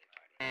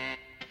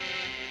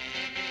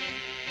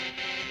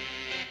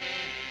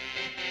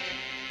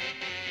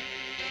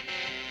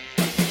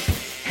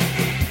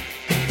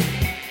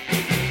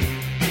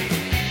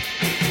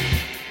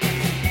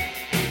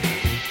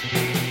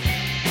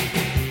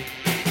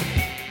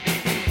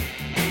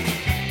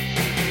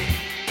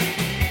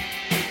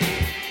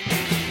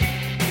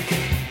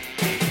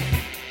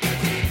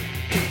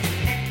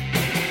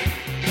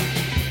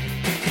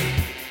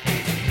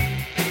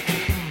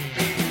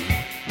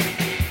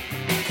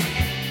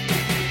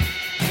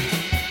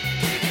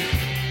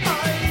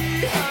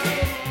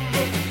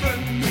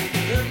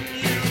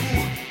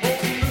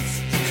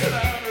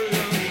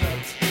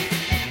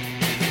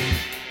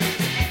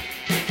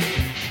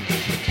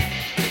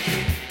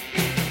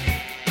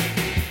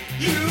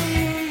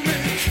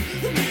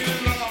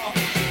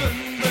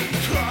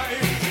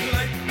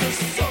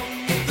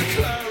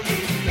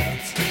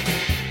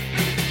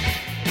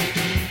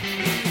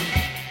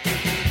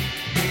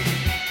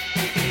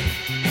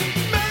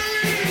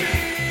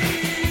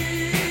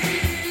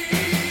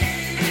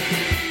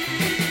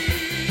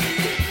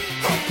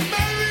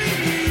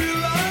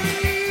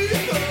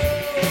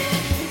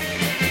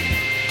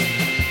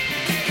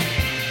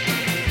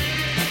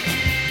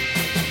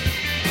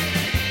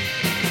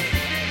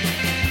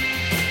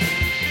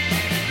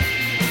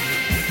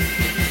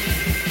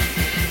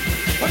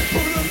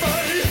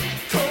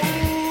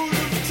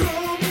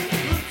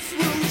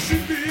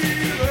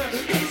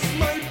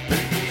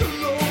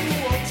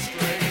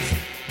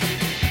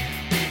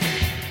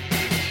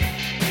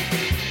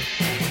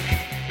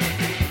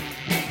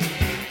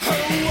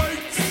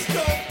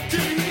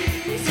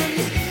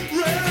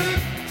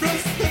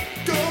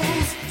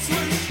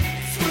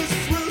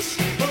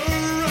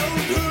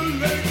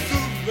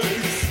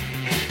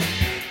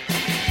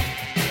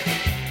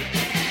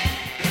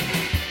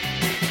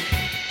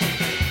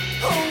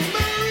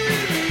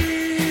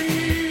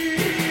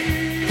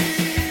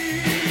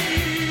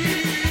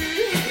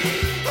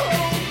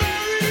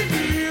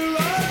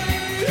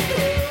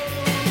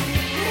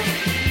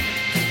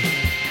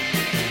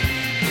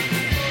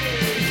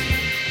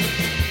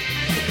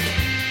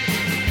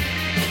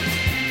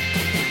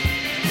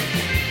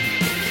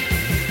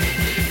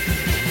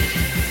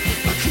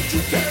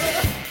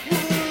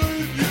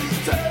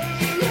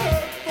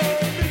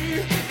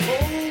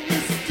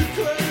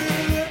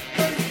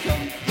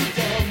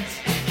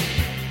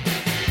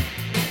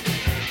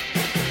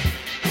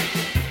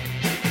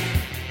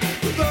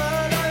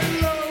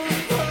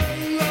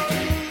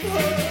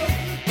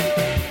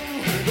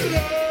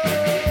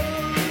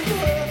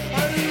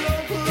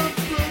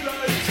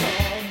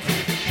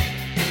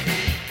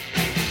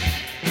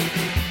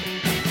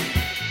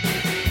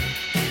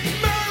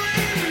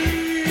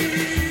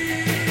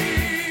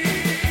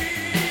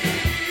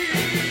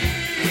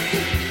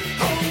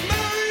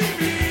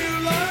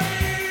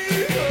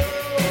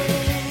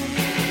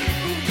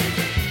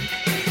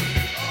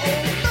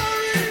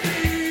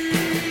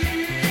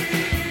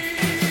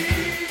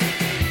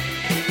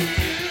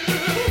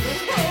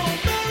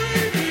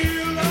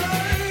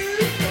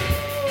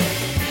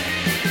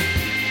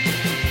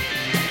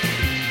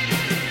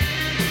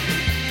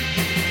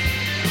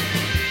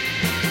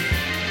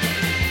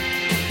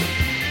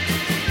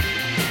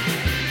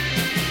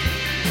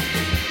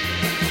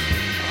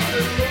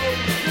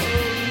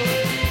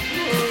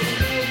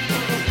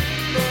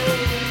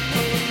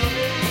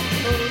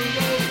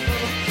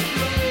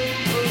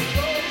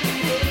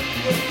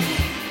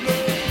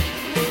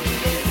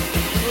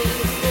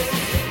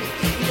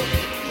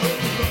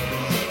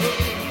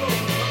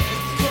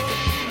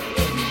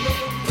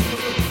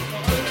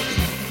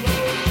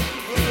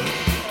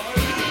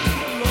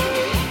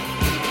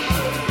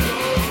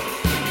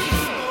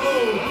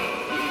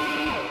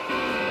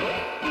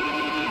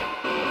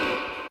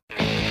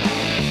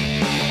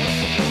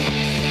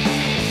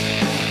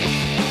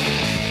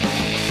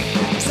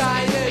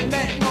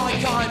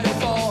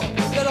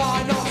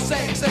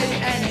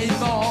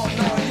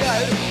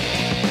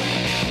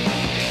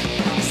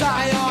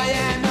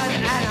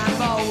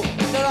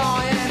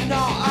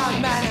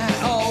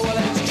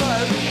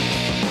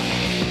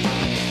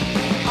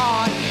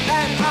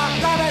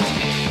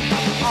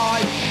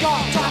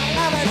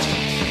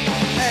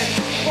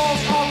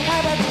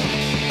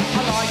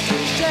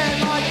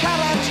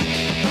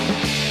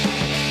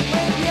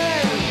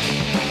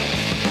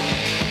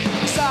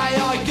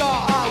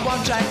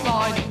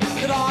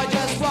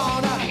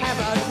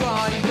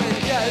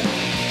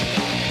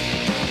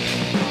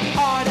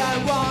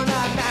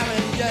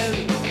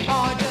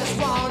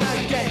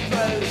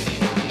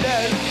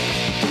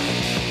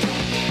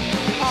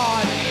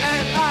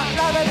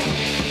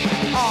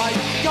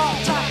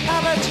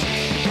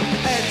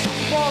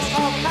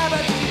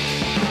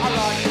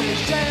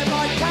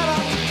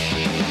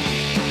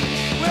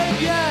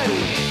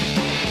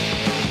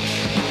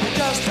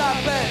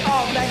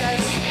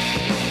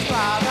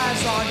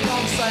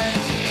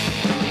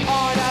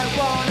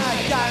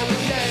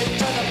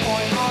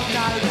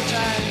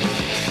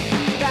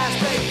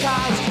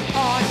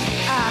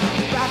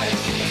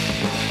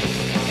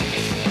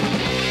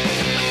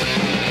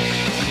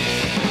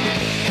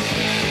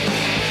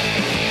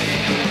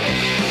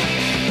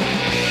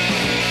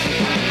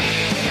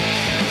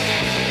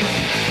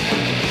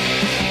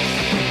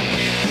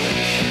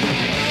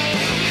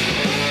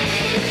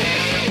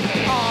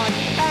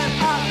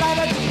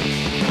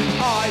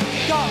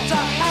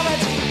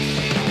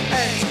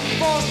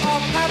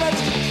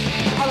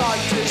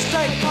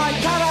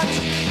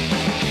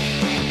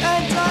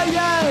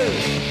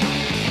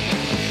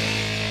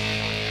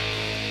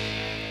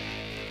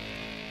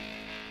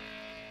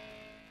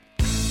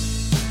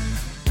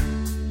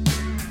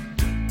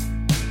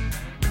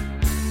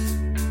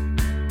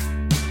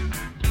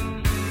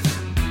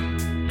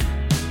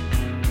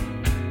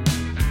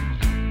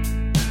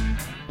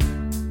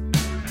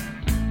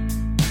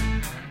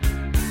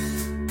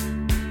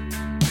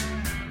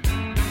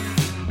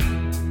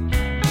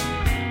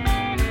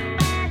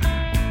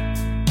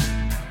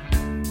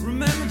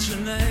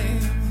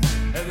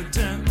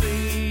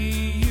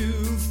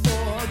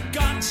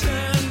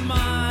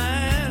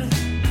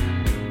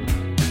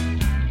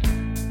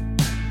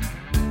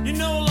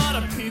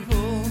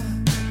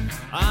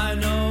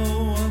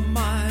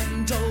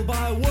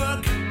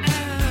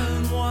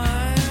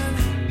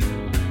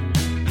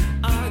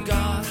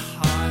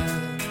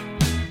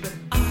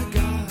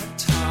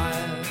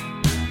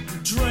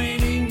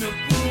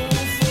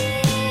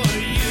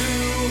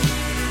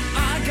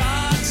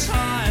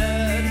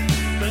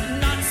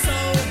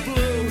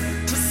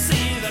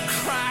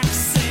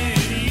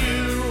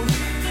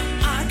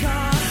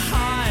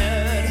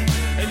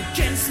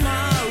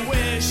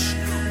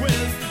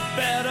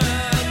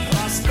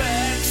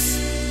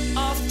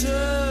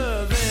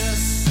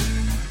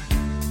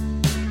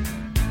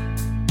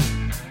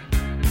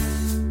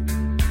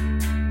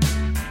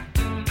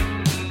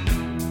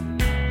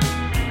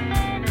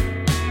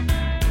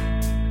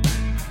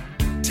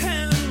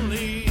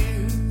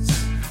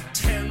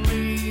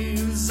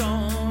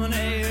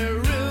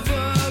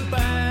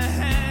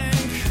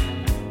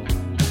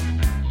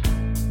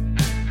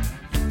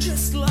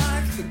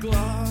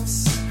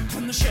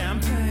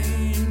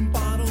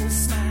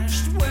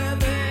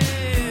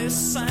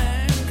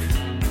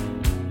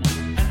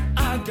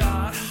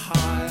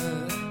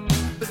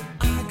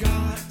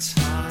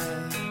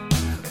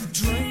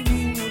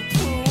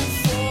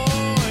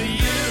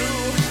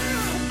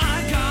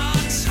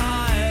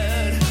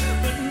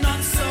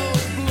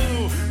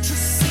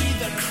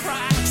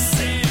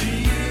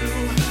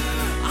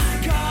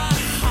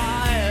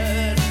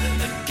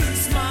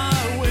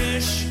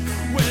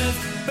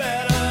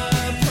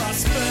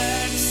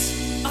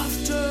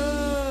 After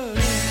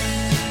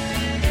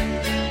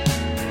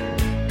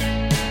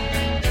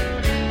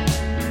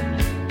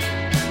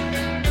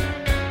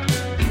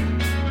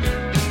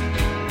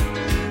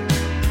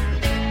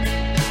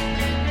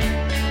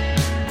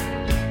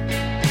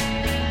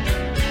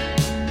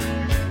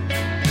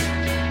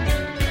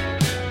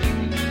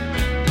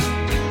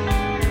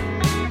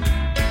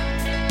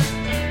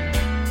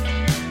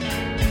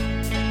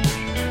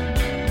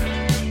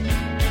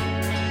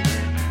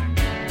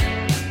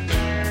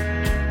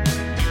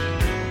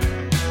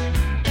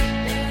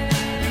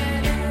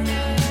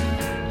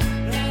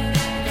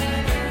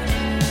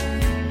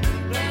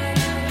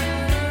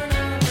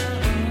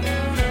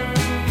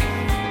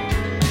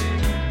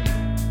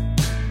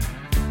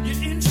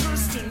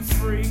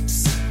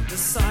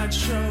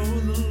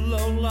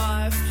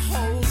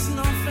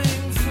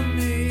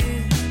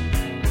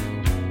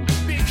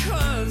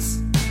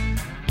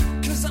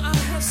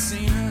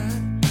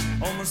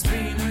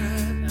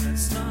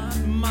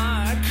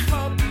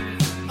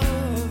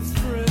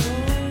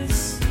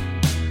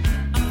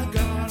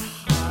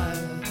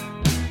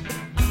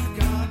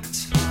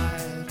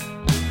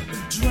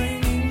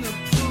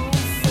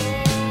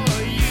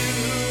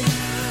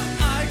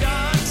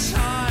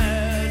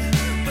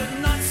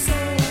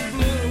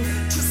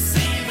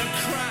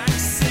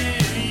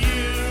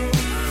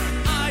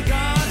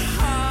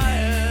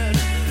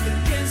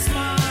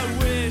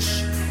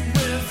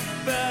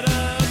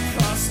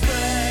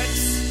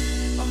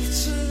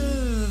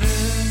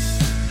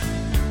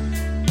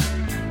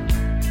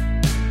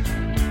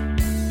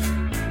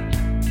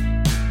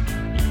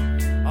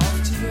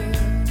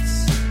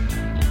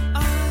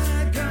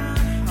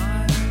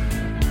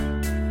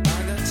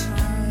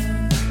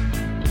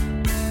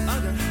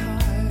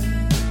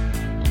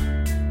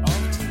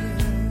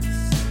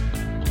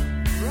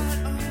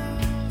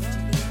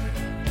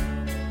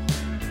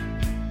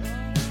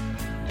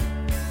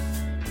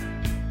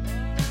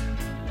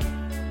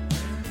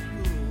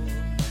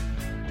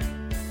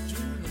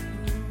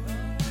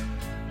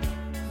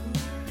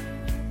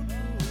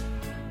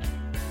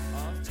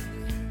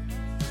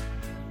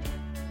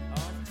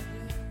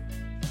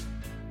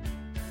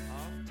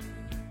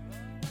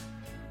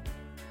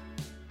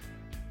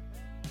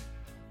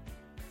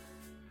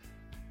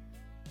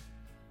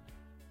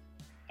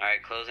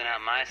Alright, closing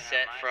out my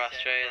set for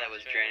Australia, that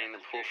was Draining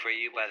the Pool for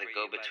You by the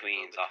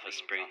Go-Betweens off of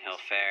Spring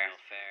Hill Fair.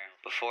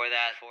 Before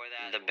that,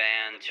 the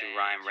band To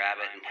Rhyme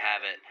Rabbit and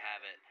Have It.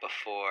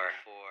 Before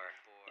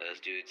those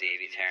dudes,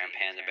 Avy Terror and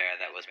Panda Bear,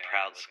 that was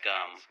Proud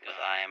Scum with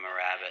I Am a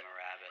Rabbit.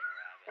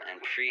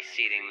 And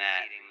preceding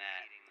that,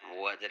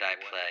 what did I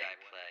play?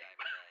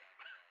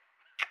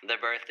 The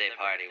Birthday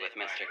Party with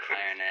Mr.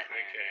 Clarinet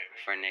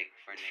for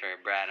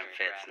Brad and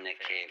Fitz, Nick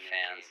Cave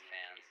fans.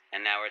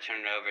 And now we're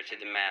turning over to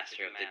the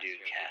master of the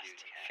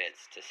Doodcast,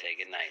 Fitz, to say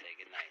goodnight.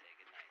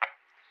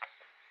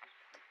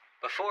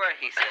 Before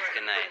he says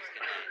goodnight,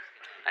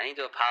 I need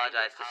to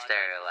apologize to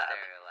Stereolab.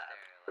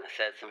 I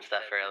said some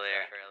stuff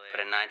earlier,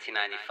 but in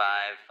 1995,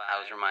 I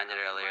was reminded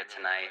earlier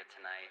tonight,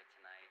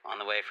 on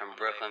the way from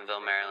Brooklynville,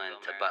 Maryland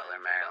to Butler,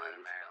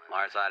 Maryland,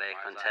 Mars Latte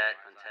Quintet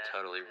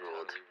totally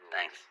ruled.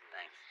 Thanks.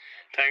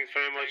 Thanks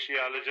very much,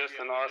 geologist.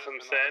 An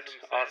awesome set,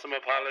 awesome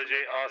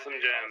apology,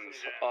 awesome gems,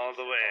 all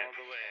the way.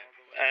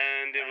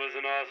 And it was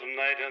an awesome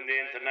night on the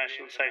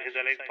International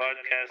Psychedelic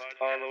Podcast,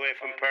 all the way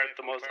from Perth,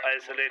 the most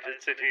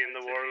isolated city in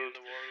the world.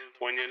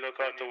 When you look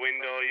out the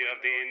window, you have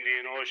the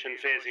Indian Ocean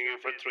facing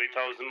you for 3,000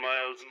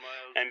 miles,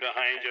 and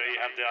behind you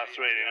have the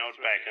Australian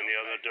outback in the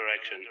other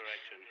direction.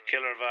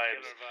 Killer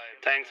vibes.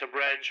 Thanks to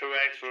Brad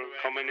Truex for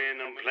coming in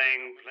and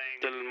playing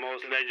the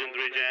most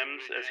legendary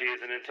gems, as he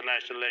is an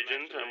international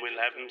legend, and we'll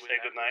have him say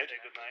goodnight.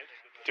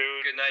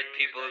 Dude. Good night,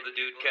 people of the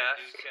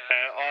Doodcast.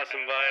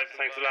 Awesome vibes.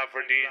 Thanks a lot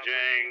for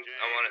DJing.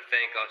 I want to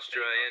thank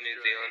Australia and New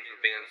Zealand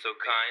for being so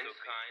kind.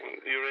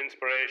 Your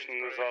inspiration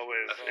is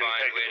always A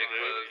fine way to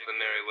close the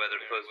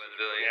Merryweather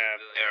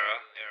post-civilian era.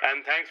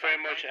 And thanks very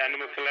much,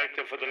 Animal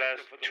Collective, for the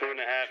last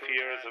 2.5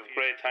 years of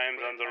great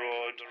times on the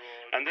road.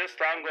 And this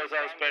song goes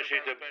out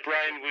especially to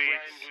Brian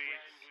Weeds,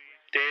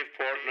 Dave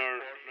Portner,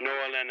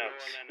 Noah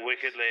Lennox,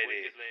 Wicked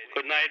Lady.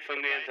 Good night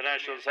from the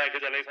International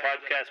Psychedelic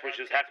Podcast,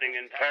 which is happening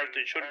in Perth.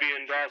 It should be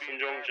in Dawson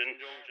Junction,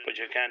 but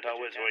you can't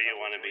always where you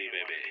want to be,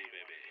 baby.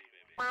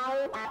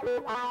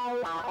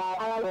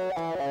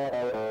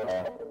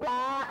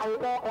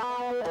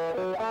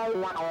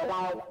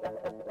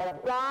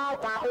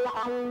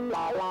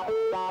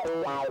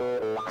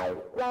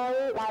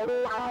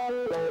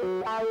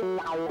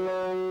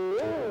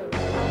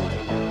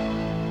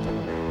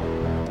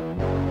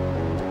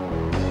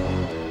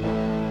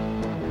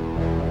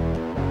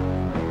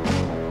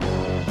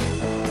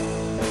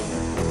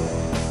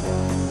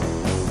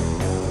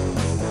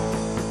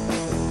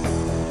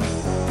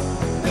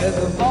 There's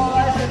a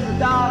voice in the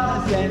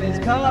darkness and it's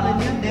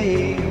calling your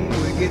name,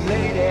 wicked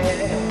lady.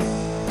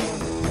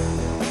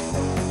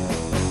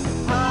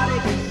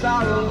 Heartache and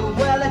sorrow,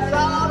 well it's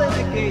all in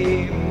the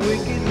game,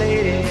 wicked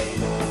lady.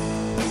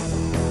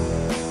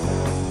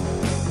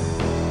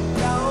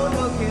 Don't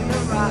look in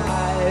her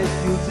eyes,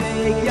 you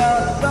take your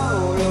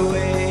soul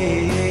away.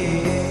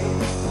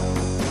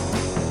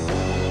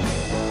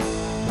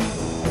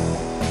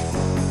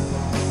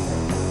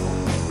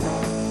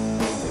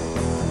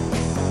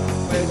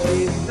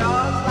 She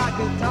stalks like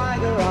a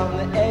tiger on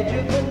the edge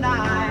of the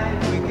night,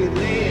 wicked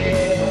lady.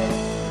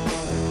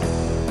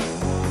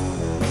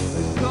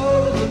 As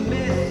cold as a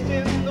mist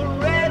in the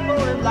red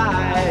morning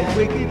light,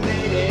 wicked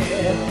lady.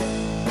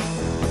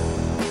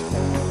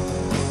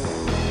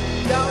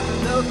 Don't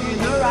look in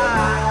her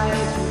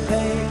eyes, she'll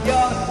take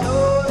your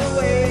soul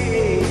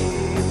away.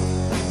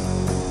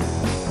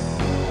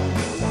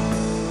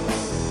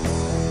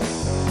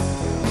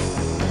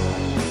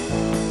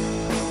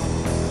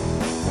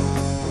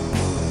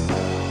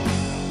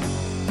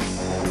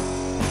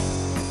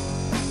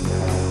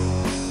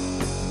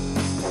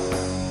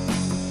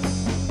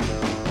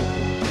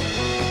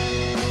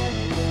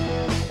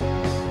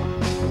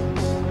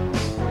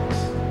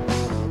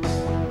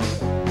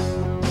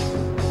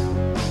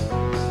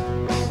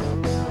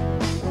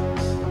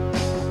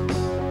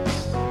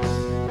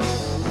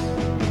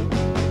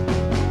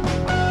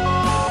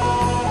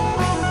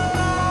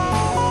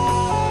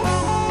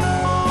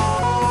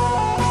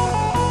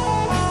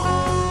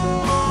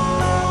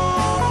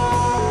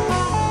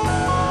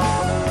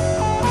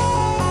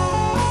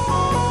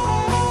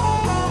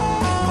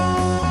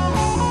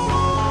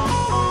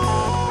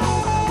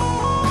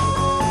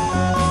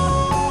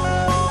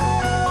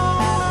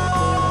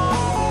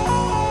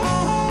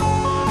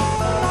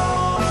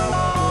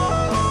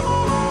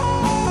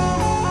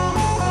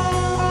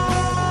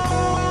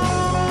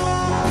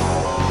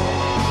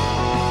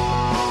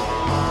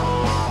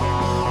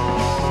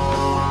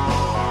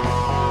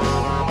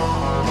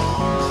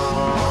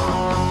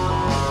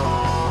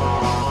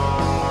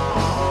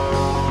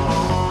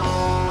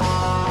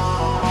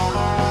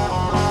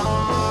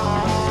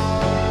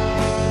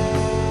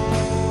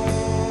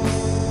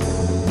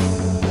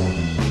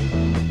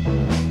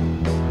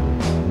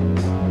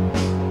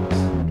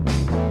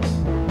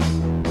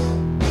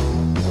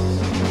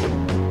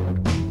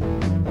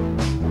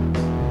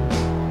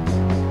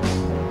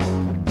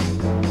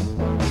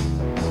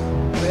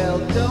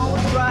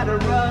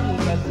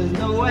 There's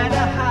nowhere to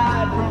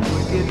hide from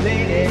wicked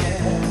lady.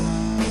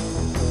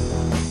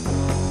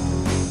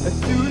 As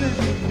soon as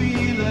you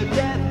feel a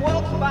death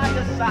walks by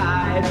your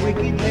side, that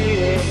wicked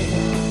lady.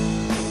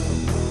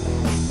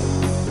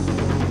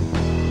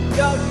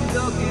 You're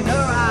looking